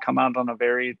needs to come out on a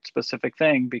very specific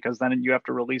thing because then you have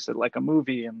to release it like a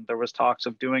movie. And there was talks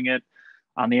of doing it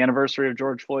on the anniversary of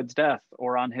George Floyd's death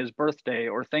or on his birthday,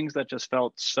 or things that just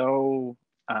felt so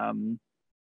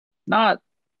not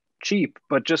cheap,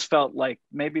 but just felt like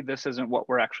maybe this isn't what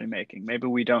we're actually making. Maybe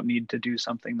we don't need to do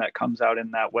something that comes out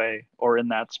in that way or in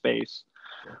that space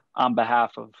on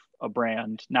behalf of a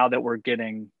brand, now that we're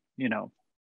getting, you know,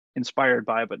 inspired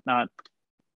by, but not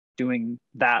doing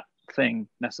that thing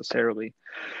necessarily.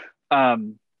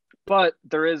 But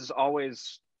there is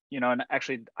always, you know, and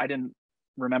actually I didn't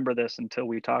remember this until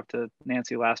we talked to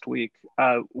Nancy last week.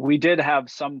 We did have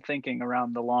some thinking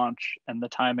around the launch and the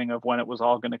timing of when it was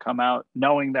all going to come out,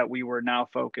 knowing that we were now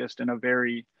focused in a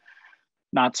very,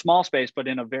 not small space, but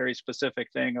in a very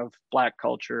specific thing of Black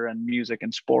culture and music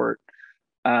and sport.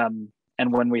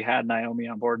 And when we had Naomi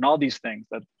on board and all these things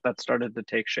that started to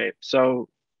take shape. So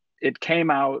it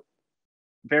came out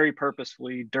very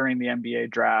purposefully during the NBA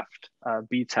draft.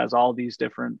 Beats has all these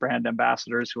different brand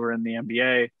ambassadors who are in the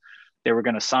NBA. They were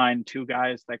going to sign 2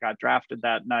 guys that got drafted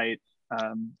that night,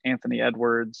 Anthony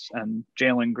Edwards and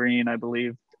Jalen Green, I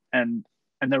believe. And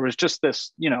there was just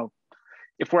this, you know,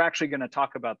 if we're actually going to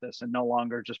talk about this and no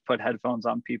longer just put headphones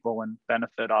on people and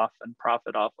benefit off and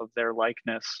profit off of their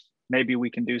likeness, maybe we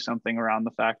can do something around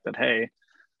the fact that, hey,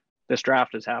 this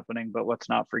draft is happening, but let's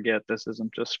not forget this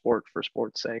isn't just sport for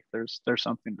sport's sake. There's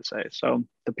something to say. So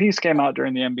the piece came out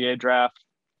during the NBA draft,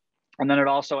 and then it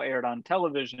also aired on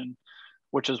television,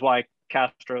 which is why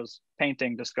Castro's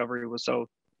painting discovery was so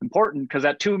important, because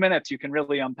at 2 minutes you can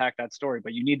really unpack that story,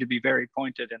 but you need to be very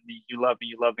pointed in the you love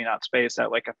me not space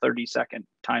at like a 30-second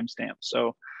timestamp.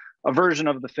 So a version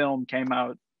of the film came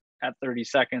out at 30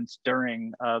 seconds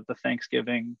during the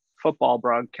Thanksgiving football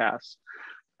broadcast,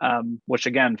 which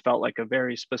again felt like a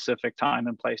very specific time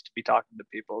and place to be talking to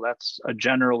people. That's a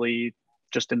generally,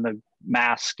 just in the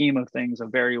mass scheme of things, a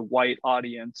very white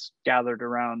audience gathered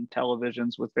around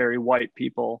televisions with very white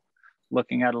people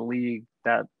looking at a league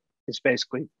that is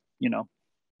basically, you know,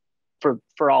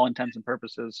 for all intents and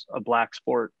purposes, a Black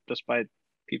sport, despite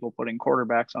people putting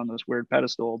quarterbacks on this weird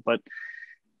pedestal. But,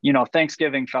 you know,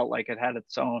 Thanksgiving felt like it had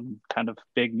its own kind of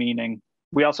big meaning.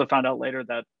 We also found out later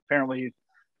that apparently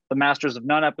the Masters of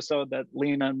None episode that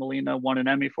Lena and Melina won an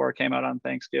Emmy for came out on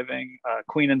Thanksgiving.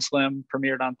 Queen and Slim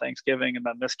premiered on Thanksgiving, and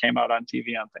then this came out on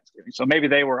TV on Thanksgiving. So maybe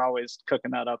they were always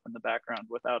cooking that up in the background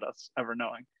without us ever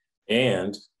knowing.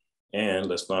 And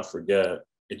let's not forget,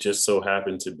 it just so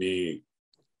happened to be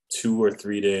 2 or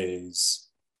 3 days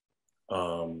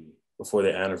before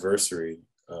the anniversary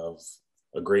of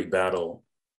a great battle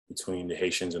between the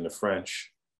Haitians and the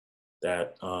French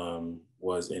that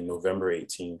was in November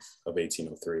 18th of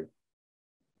 1803,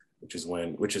 which is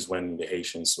when the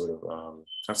Haitians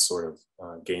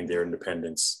gained their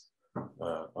independence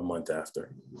a month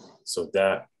after. So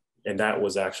that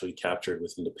was actually captured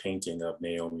within the painting of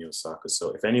Naomi Osaka.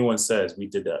 So if anyone says we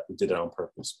did that on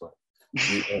purpose, but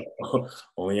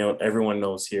everyone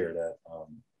knows here that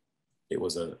it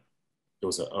was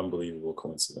an unbelievable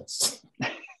coincidence.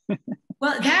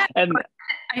 Well,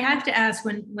 I have to ask,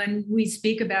 when we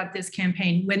speak about this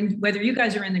campaign, whether you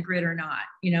guys are in the grid or not,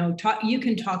 you know, you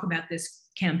can talk about this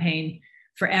campaign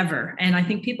forever. And I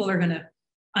think people are going to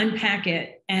unpack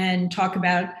it and talk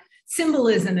about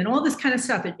symbolism and all this kind of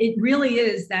stuff. It really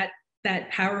is that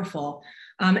powerful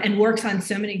and works on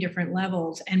so many different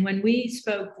levels. And when we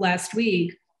spoke last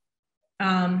week,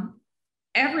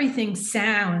 everything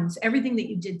that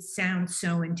you did sounds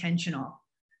so intentional.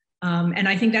 And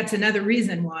I think that's another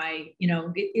reason why, you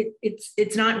know,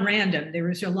 it's not random. There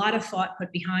was a lot of thought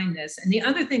put behind this. And the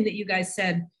other thing that you guys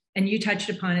said, and you touched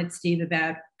upon it, Steve,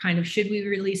 about kind of, should we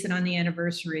release it on the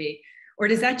anniversary? Or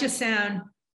does that just sound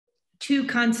too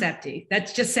concepty?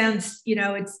 That just sounds, you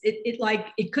know,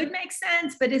 it could make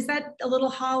sense, but is that a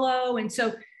little hollow? And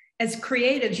so as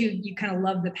creatives, you kind of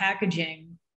love the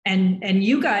packaging, and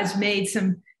you guys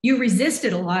you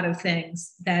resisted a lot of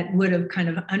things that would have kind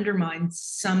of undermined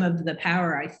some of the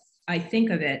power, I think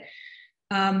of it.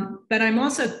 But I'm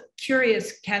also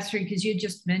curious, Castro, because you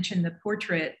just mentioned the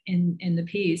portrait in the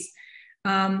piece.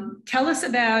 Tell us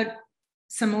about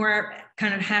some more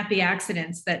kind of happy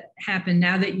accidents that happened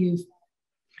now that you've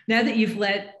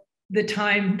let the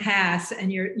time pass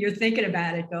and you're thinking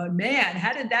about it going, man,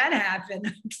 how did that happen?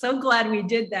 I'm so glad we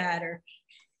did that. Or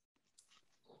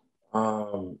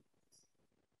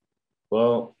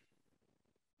well,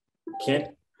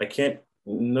 I can't,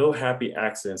 no happy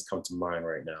accidents come to mind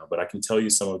right now, but I can tell you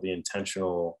some of the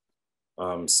intentional,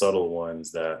 subtle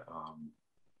ones that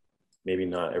maybe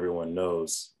not everyone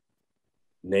knows.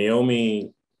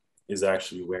 Naomi is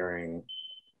actually wearing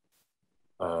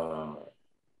a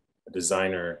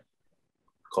designer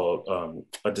called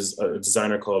a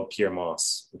designer called Pierre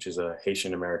Moss, which is a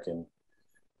Haitian American.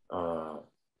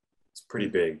 It's pretty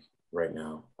big right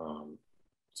now.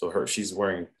 So she's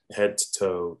wearing head to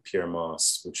toe Pierre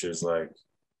Moss, which is like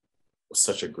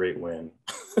such a great win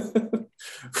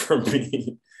for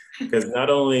me, because not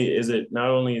only is it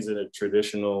a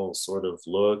traditional sort of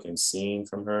look and scene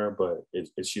from her, but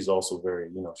she's also very,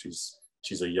 you know, she's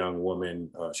a young woman.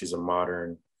 She's a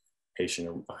modern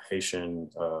Haitian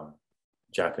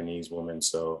Japanese woman,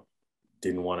 so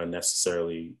didn't want to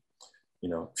necessarily, you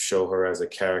know, show her as a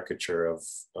caricature of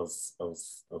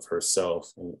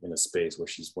herself in a space where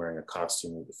she's wearing a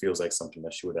costume. It feels like something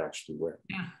that she would actually wear.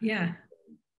 Yeah.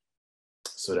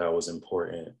 So that was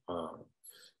important.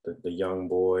 The young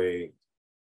boy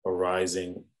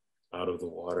arising out of the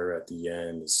water at the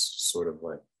end is sort of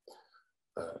like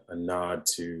a nod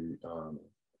to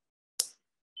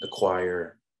the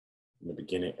choir in the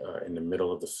beginning, in the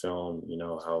middle of the film, you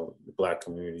know, how the Black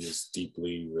community is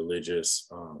deeply religious,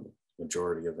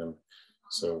 majority of them.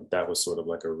 So that was sort of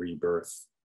like a rebirth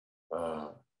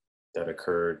that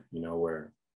occurred, you know,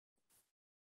 where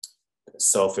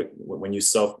when you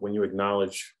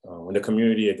acknowledge, when the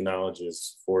community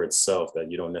acknowledges for itself that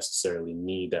you don't necessarily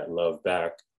need that love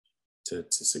back to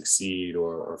succeed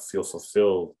or feel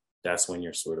fulfilled, that's when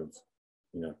you're sort of,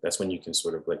 you know, that's when you can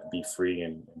sort of like be free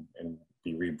and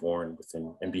be reborn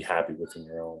within and be happy within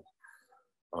your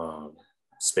own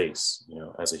space, you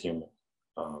know, as a human.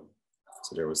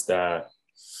 So there was that.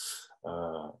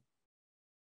 The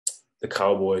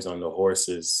cowboys on the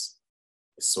horses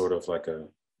is sort of like a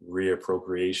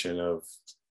reappropriation of,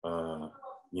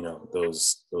 you know,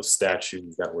 those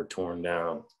statues that were torn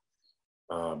down,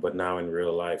 but now in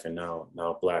real life, and now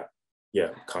Black, yeah,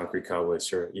 concrete cowboys,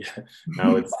 sure, yeah.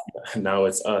 now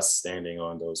it's us standing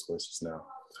on those horses now,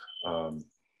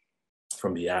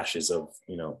 from the ashes of,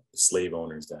 you know, the slave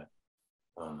owners that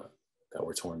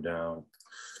were torn down.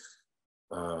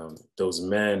 Those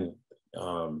men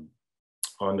in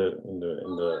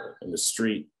the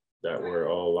street that were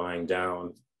all lying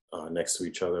down next to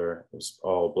each other. It was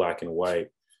all black and white.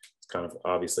 It's kind of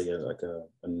obviously like a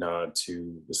nod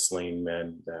to the slain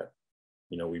men that,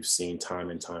 you know, we've seen time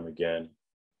and time again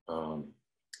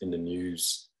in the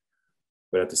news.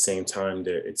 But at the same time,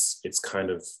 it's kind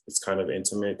of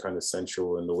intimate, kind of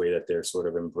sensual in the way that they're sort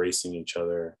of embracing each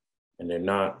other. And they're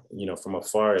not, you know, from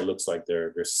afar, it looks like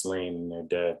they're slain and they're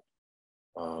dead.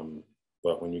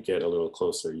 But when you get a little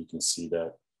closer, you can see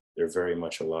that they're very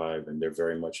much alive and they're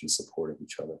very much in support of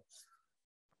each other.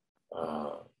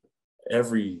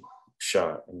 Every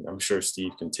shot, and I'm sure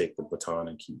Steve can take the baton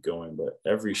and keep going, but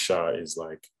every shot is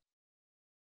like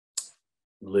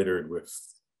littered with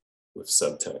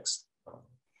subtext.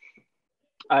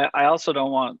 I also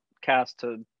don't want Cass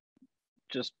to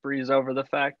just breeze over the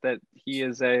fact that he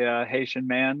is a Haitian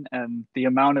man, and the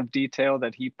amount of detail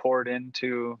that he poured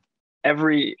into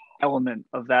every element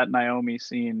of that Naomi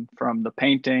scene, from the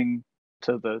painting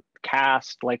to the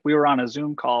cast. Like, we were on a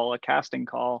Zoom call, a casting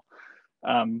call,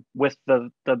 with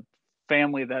the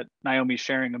family that Naomi's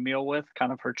sharing a meal with,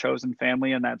 kind of her chosen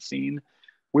family in that scene.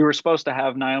 We were supposed to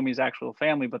have Naomi's actual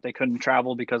family, but they couldn't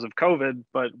travel because of COVID.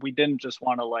 But we didn't just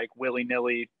want to like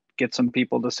willy-nilly get some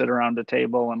people to sit around the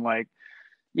table and like,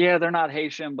 yeah, they're not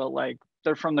Haitian, but like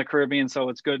they're from the Caribbean, so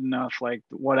it's good enough, like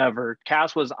whatever.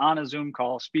 Cass was on a Zoom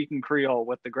call speaking Creole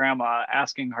with the grandma,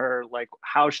 asking her like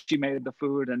how she made the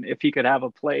food and if he could have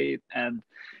a plate. And,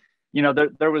 you know,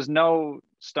 there was no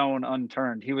stone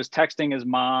unturned. He was texting his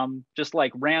mom, just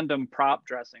like random prop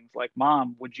dressings, like,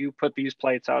 Mom, would you put these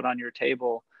plates out on your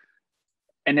table?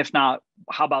 And if not,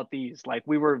 how about these? Like,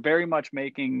 we were very much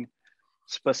making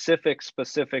specific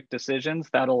decisions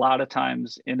that a lot of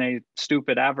times in a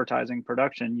stupid advertising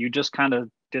production, you just kind of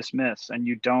dismiss and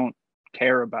you don't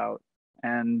care about.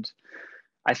 And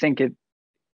I think it,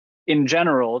 in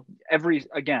general, every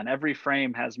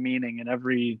frame has meaning, and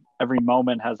every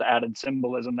moment has added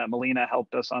symbolism that Melina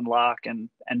helped us unlock and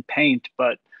paint.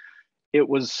 But it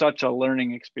was such a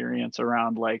learning experience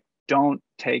around like, don't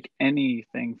take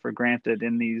anything for granted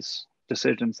in these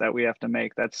decisions that we have to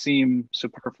make that seem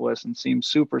superfluous and seem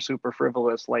super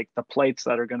frivolous, like the plates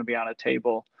that are going to be on a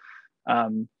table.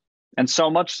 And so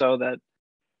much so that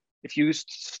if you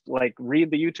like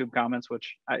read the YouTube comments,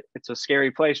 which it's a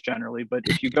scary place generally, but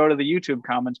if you go to the YouTube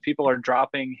comments, people are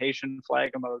dropping Haitian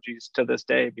flag emojis to this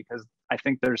day, because I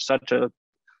think there's such a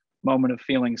moment of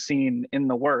feeling seen in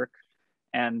the work.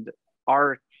 And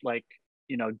our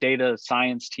data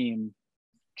science team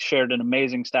shared an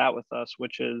amazing stat with us,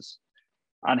 which is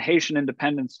on Haitian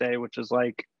Independence Day, which is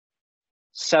like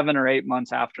 7 or 8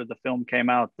 months after the film came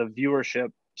out, the viewership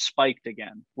spiked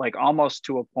again, like almost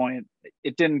to a point.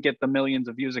 It didn't get the millions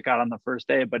of views it got on the first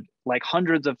day, but like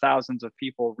hundreds of thousands of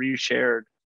people reshared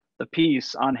the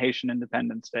piece on Haitian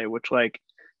Independence Day, which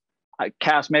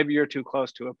Cass, maybe you're too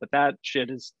close to it, but that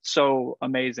shit is so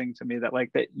amazing to me, that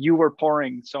like that you were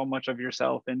pouring so much of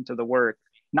yourself into the work,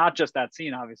 not just that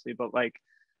scene obviously, but like,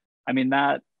 I mean,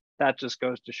 that just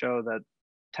goes to show that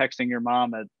texting your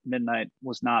mom at midnight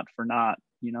was not for naught.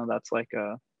 That's like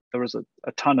there was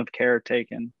a ton of care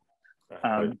taken.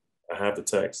 I have the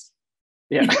text.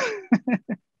 Yeah.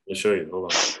 I'll show you.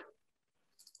 Hold on.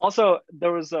 Also,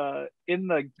 there was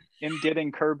in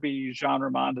getting Kirby Jean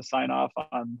Ramon to sign off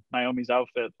on Naomi's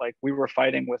outfit, like we were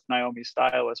fighting with Naomi's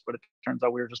stylist, but it turns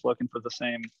out we were just looking for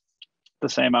the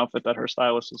same outfit that her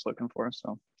stylist was looking for.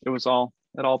 So it all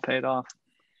paid off.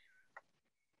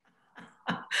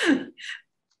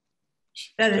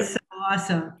 That is so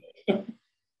awesome.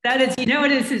 That is,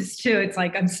 what it is too. It's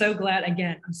like, I'm so glad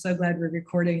we're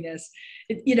recording this.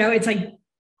 It's like,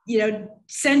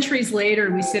 centuries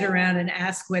later, we sit around and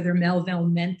ask whether Melville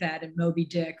meant that in Moby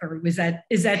Dick, or is that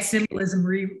symbolism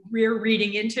we're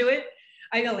reading into it?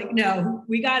 I go like, no,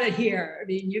 we got it here. I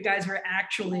mean, you guys were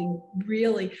actually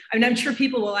really, I'm sure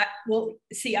people will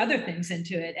see other things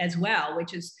into it as well,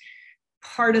 which is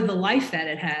part of the life that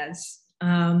it has.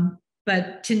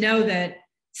 But to know that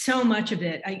so much of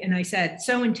it, I said,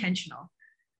 so intentional.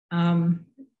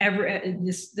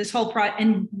 This whole project,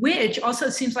 and which also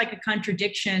seems like a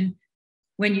contradiction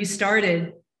when you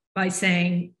started by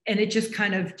saying, and it just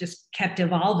kind of just kept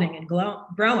evolving and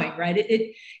growing, right?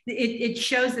 It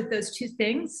shows that those two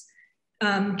things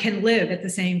can live at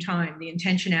the same time: the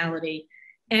intentionality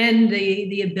and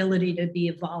the ability to be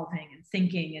evolving and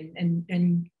thinking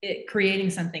and creating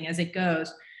something as it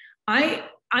goes. I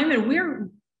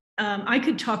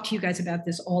could talk to you guys about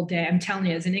this all day. I'm telling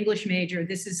you, as an English major,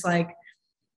 this is like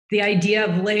the idea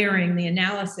of layering, the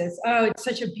analysis. Oh, it's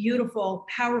such a beautiful,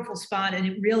 powerful spot. And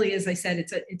it really, as I said,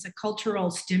 it's a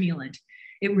cultural stimulant.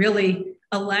 It really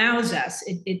allows us,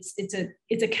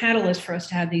 it's a catalyst for us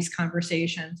to have these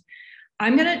conversations.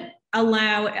 I'm gonna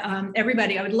allow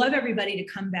everybody, I would love everybody to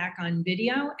come back on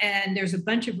video. And there's a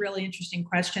bunch of really interesting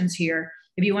questions here,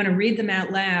 if you wanna read them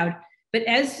out loud. But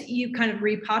as you kind of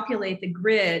repopulate the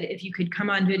grid, if you could come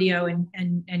on video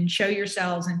and show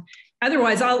yourselves, and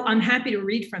otherwise I'm happy to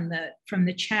read from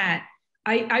the chat.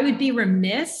 I would be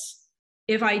remiss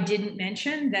if I didn't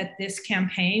mention that this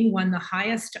campaign won the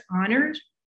highest honors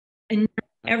in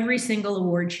every single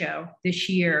award show this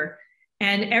year.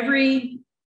 And every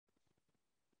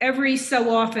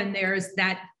so often there's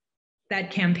that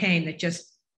campaign that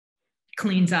just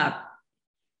cleans up.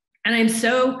 And I'm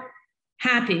so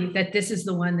happy that this is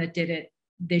the one that did it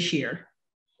this year.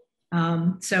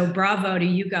 So bravo to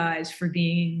you guys for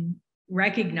being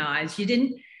recognized.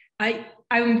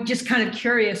 I'm just kind of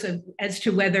curious as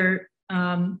to whether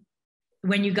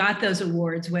when you got those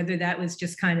awards, whether that was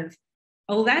just kind of,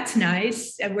 oh, that's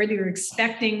nice, and whether you're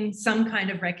expecting some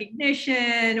kind of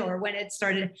recognition, or when it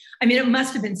started. I mean, it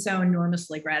must have been so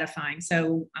enormously gratifying.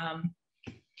 So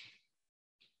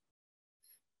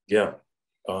yeah.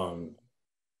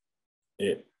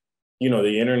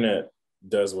 The internet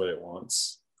does what it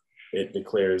wants. It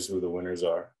declares who the winners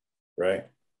are, right?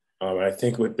 I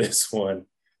think with this one,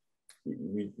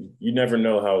 you never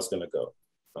know how it's going to go,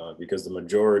 because the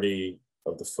majority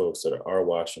of the folks that are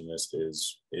watching this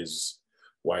is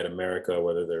white America,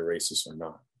 whether they're racist or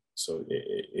not. So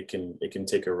it can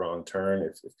take a wrong turn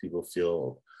if people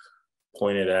feel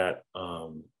pointed at.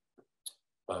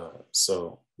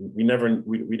 So we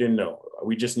didn't know.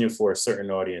 We just knew for a certain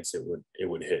audience it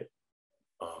would hit.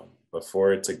 But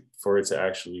for it to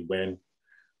actually win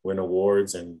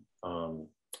awards, and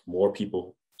more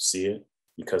people see it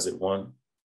because it won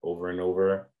over and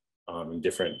over in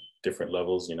different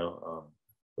levels,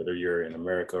 whether you're in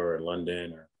America or in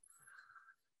London or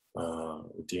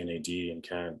with DNAD and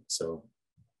Cannes. So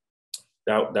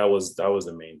that was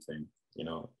the main thing.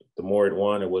 The more it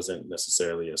won, it wasn't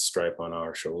necessarily a stripe on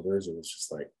our shoulders. It was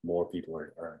just like more people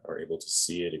are able to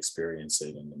see it, experience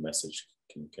it, and the message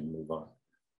can move on.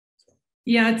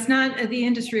 Yeah, it's not, the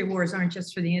industry awards aren't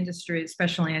just for the industry,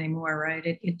 especially anymore, right?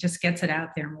 It just gets it out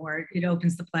there more. It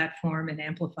opens the platform and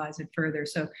amplifies it further.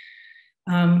 So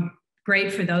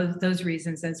great for those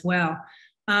reasons as well.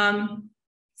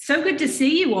 So good to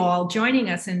see you all joining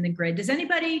us in the grid. Does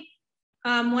anybody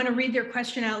want to read their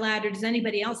question out loud, or does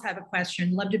anybody else have a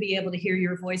question? Love to be able to hear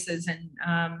your voices and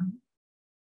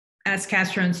ask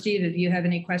Castro and Steve if you have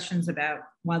any questions about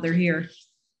while they're here.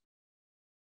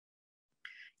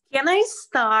 Can I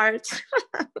start?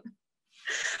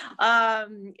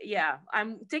 Yeah,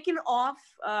 I'm taking off.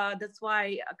 That's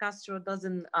why Castro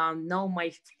doesn't know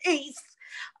my face.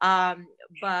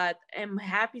 But I'm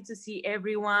happy to see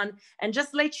everyone, and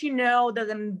just let you know that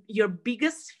I'm your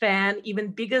biggest fan,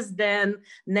 even bigger than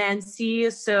Nancy.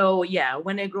 So yeah,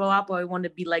 when I grow up, I want to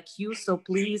be like you. So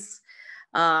please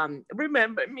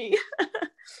remember me.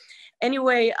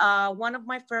 Anyway, one of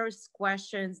my first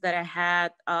questions that I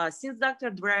had, since Dr.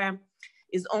 Dre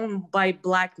is owned by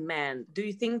Black men, do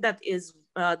you think that is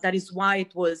why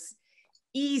it was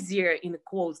easier, in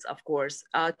quotes, of course,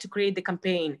 to create the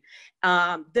campaign,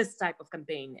 this type of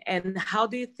campaign? And how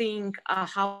do you think,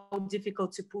 how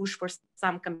difficult to push for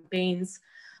some campaigns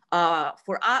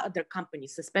for other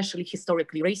companies, especially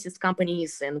historically racist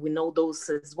companies, and we know those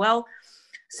as well.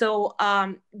 So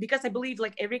because I believe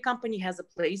like every company has a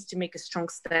place to make a strong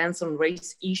stance on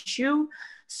race issue.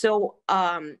 So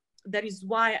that is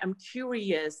why I'm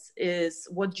curious is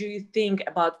what do you think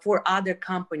about for other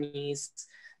companies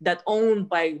that owned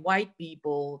by white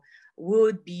people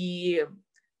would be,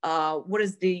 what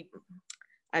is the,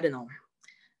 I don't know,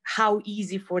 how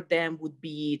easy for them would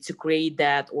be to create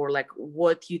that, or like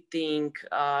what you think,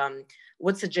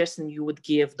 what suggestion you would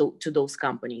give to those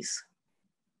companies?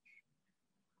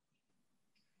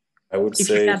 I would if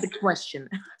say, you have the question.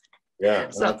 Yeah,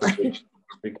 So, that's a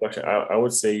big question. I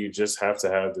would say you just have to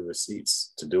have the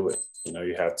receipts to do it. You know,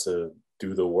 you have to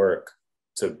do the work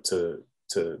to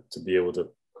be able to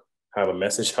have a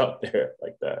message out there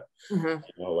like that. Mm-hmm.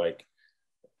 You know, like,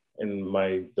 and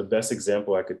the best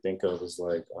example I could think of is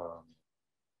like,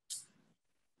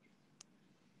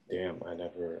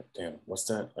 what's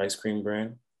that ice cream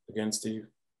brand again, Steve?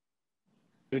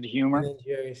 Good Humor. Ben and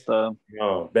Jerry's.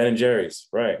 No, Ben and Jerry's,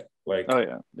 right? Like, Oh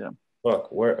yeah. Look,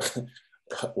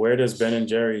 where does Ben and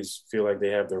Jerry's feel like they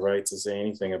have the right to say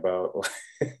anything about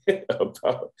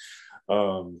about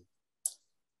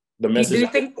the message? Do you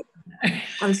think?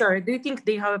 I'm sorry. Do you think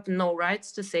they have no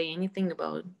rights to say anything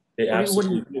about? They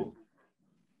absolutely do.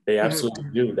 They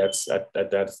absolutely do. That's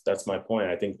my point.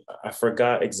 I think I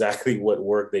forgot exactly what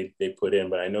work they put in,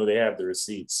 but I know they have the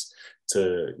receipts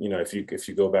to, you know, if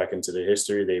you go back into the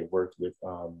history, they worked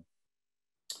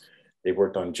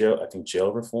on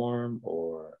jail reform,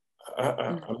 or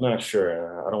I'm not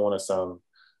sure. I don't want to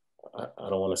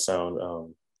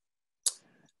sound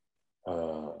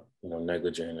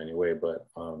negligent in any way, but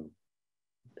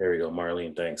there we go,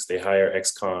 Marlene. Thanks. They hire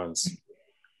ex-cons.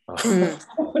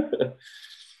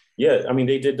 Yeah, I mean,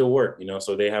 they did the work, you know,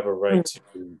 so they have a right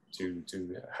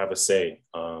to have a say.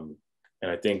 And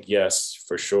I think, yes,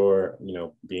 for sure, you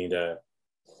know, being that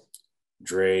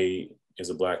Dre is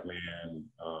a Black man,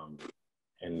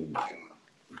 and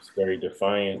he's very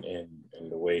defiant in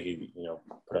the way he, you know,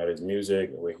 put out his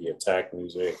music, the way he attacked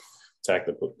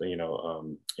the, you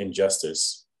know,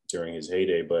 injustice during his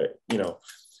heyday. But, you know,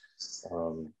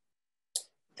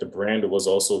 the brand was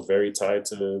also very tied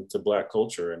to Black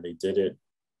culture, and they did it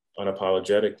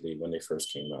unapologetically when they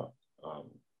first came out.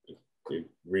 It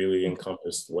really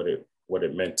encompassed what it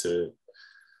meant to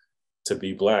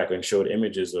be Black, and showed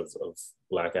images of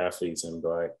Black athletes and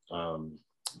Black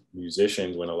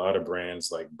musicians, when a lot of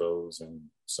brands like Bose and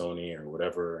Sony or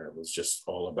whatever, it was just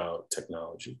all about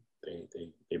technology.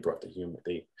 They brought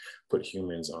they put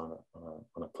humans on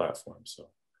a platform. So,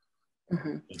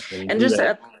 and just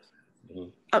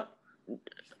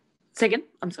second,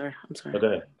 I'm sorry.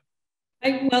 Okay.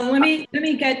 Well, let me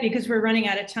get, because we're running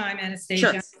out of time,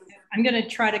 Anastasia. Sure. I'm going to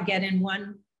try to get in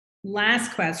one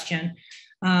last question.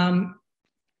 And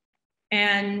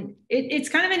it's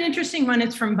kind of an interesting one.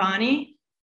 It's from Bonnie,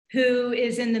 who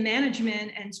is in the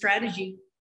management and strategy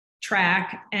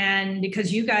track. And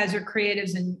because you guys are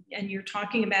creatives and you're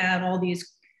talking about all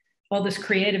this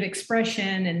creative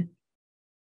expression, and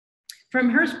from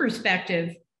her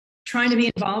perspective, trying to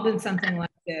be involved in something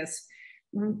like this,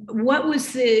 what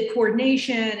was the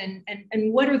coordination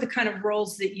and what are the kind of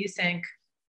roles that you think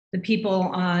the people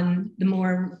on the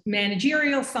more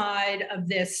managerial side of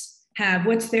this have?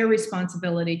 What's their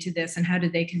responsibility to this, and how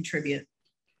did they contribute?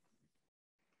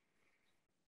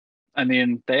 I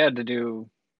mean, they had to do,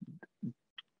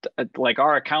 like,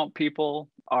 our account people,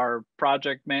 our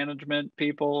project management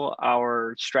people,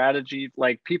 our strategy,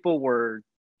 like, people were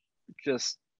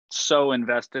just so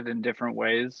invested in different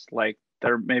ways. Like,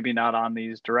 they're maybe not on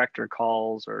these director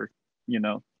calls or you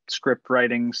know, script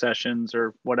writing sessions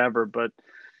or whatever, but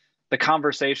the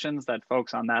conversations that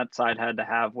folks on that side had to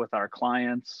have with our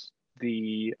clients,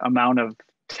 the amount of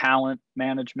talent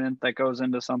management that goes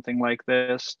into something like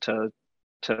this to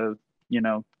you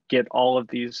know, get all of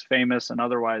these famous and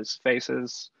otherwise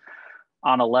faces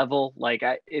on a level, like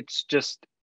it's just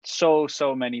so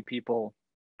many people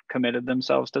committed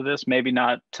themselves to this. Maybe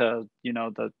not to, you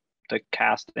know, the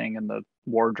casting and the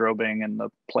wardrobing and the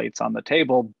plates on the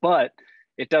table, but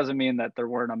it doesn't mean that there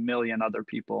weren't a million other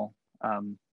people,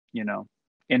 you know,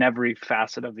 in every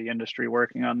facet of the industry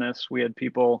working on this. We had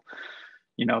people,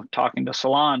 you know, talking to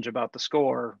Solange about the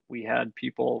score. We had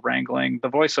people wrangling the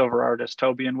voiceover artist,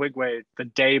 Toby and Wigway, the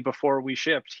day before we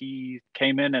shipped. He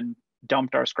came in and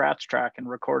dumped our scratch track and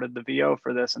recorded the VO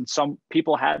for this. And some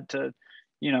people had to,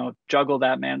 you know, juggle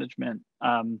that management.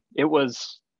 It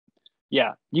was,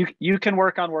 yeah, you can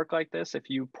work on work like this if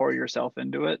you pour yourself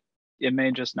into it. It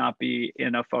may just not be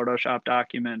in a Photoshop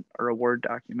document or a Word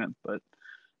document, but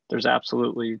there's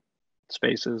absolutely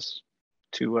spaces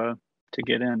to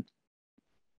get in.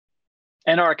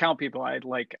 And our account people,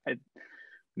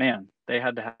 man, they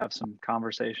had to have some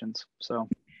conversations. So,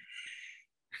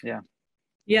 yeah.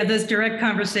 Yeah, those direct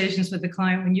conversations with the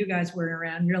client when you guys were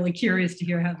around, really curious to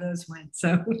hear how those went.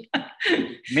 So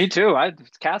me too.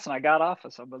 Cass and I got off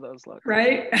of some of those.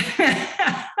 Right.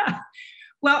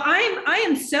 Well, I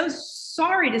am so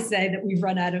sorry to say that we've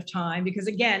run out of time, because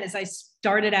again, as I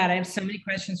started out, I have so many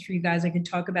questions for you guys. I could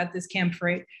talk about this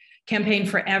campaign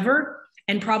forever,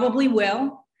 and probably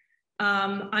will.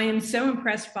 I am so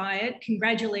impressed by it.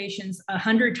 Congratulations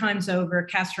 100 times over.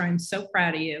 Castro, I'm so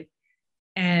proud of you.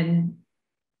 And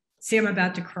see, I'm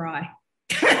about to cry.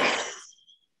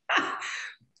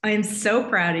 I am so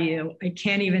proud of you. I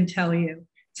can't even tell you.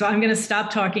 So I'm going to stop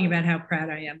talking about how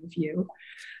proud I am of you.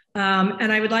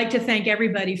 And I would like to thank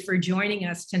everybody for joining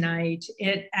us tonight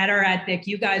at our AtBic.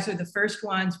 You guys are the first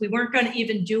ones. We weren't going to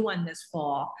even do one this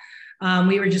fall.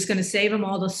 We were just going to save them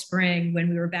all till spring when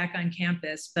we were back on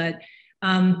campus. But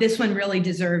this one really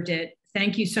deserved it.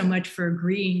 Thank you so much for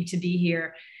agreeing to be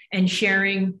here and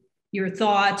sharing your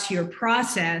thoughts, your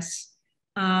process,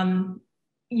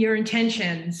 your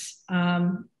intentions.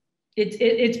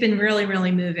 It's been really,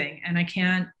 really moving, and I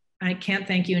can't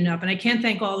thank you enough. And I can't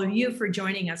thank all of you for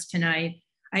joining us tonight.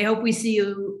 I hope we see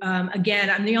you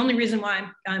again. The only reason why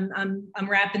I'm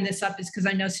wrapping this up is because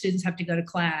I know students have to go to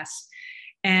class.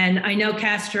 And I know,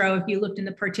 Castro, if you looked in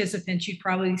the participants, you'd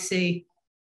probably see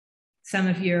some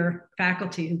of your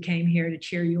faculty who came here to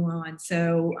cheer you on.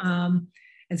 So,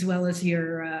 as well as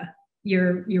your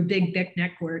big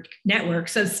network.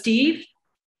 So Steve,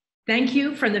 thank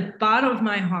you from the bottom of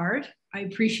my heart. I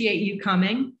appreciate you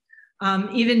coming.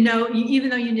 Even though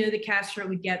you knew that Castro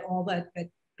would get all the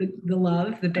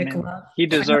love, the big love. He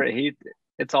deserved it.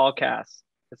 It's all Cass.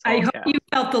 I hope you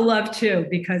felt the love too,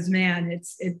 because man,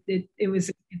 it's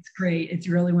great. It's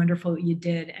really wonderful what you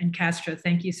did. And Castro,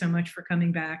 thank you so much for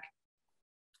coming back.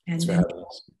 And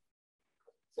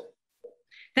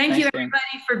thank you everybody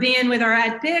for being with our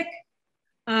AtBic.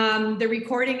 The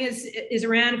recording is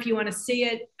around if you want to see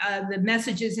it. The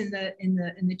messages in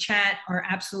the chat are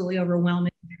absolutely overwhelming.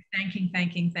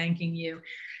 Thanking you.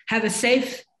 Have a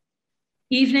safe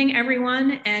evening,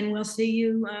 everyone, and we'll see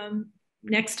you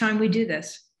next time we do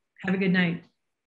this. Have a good night.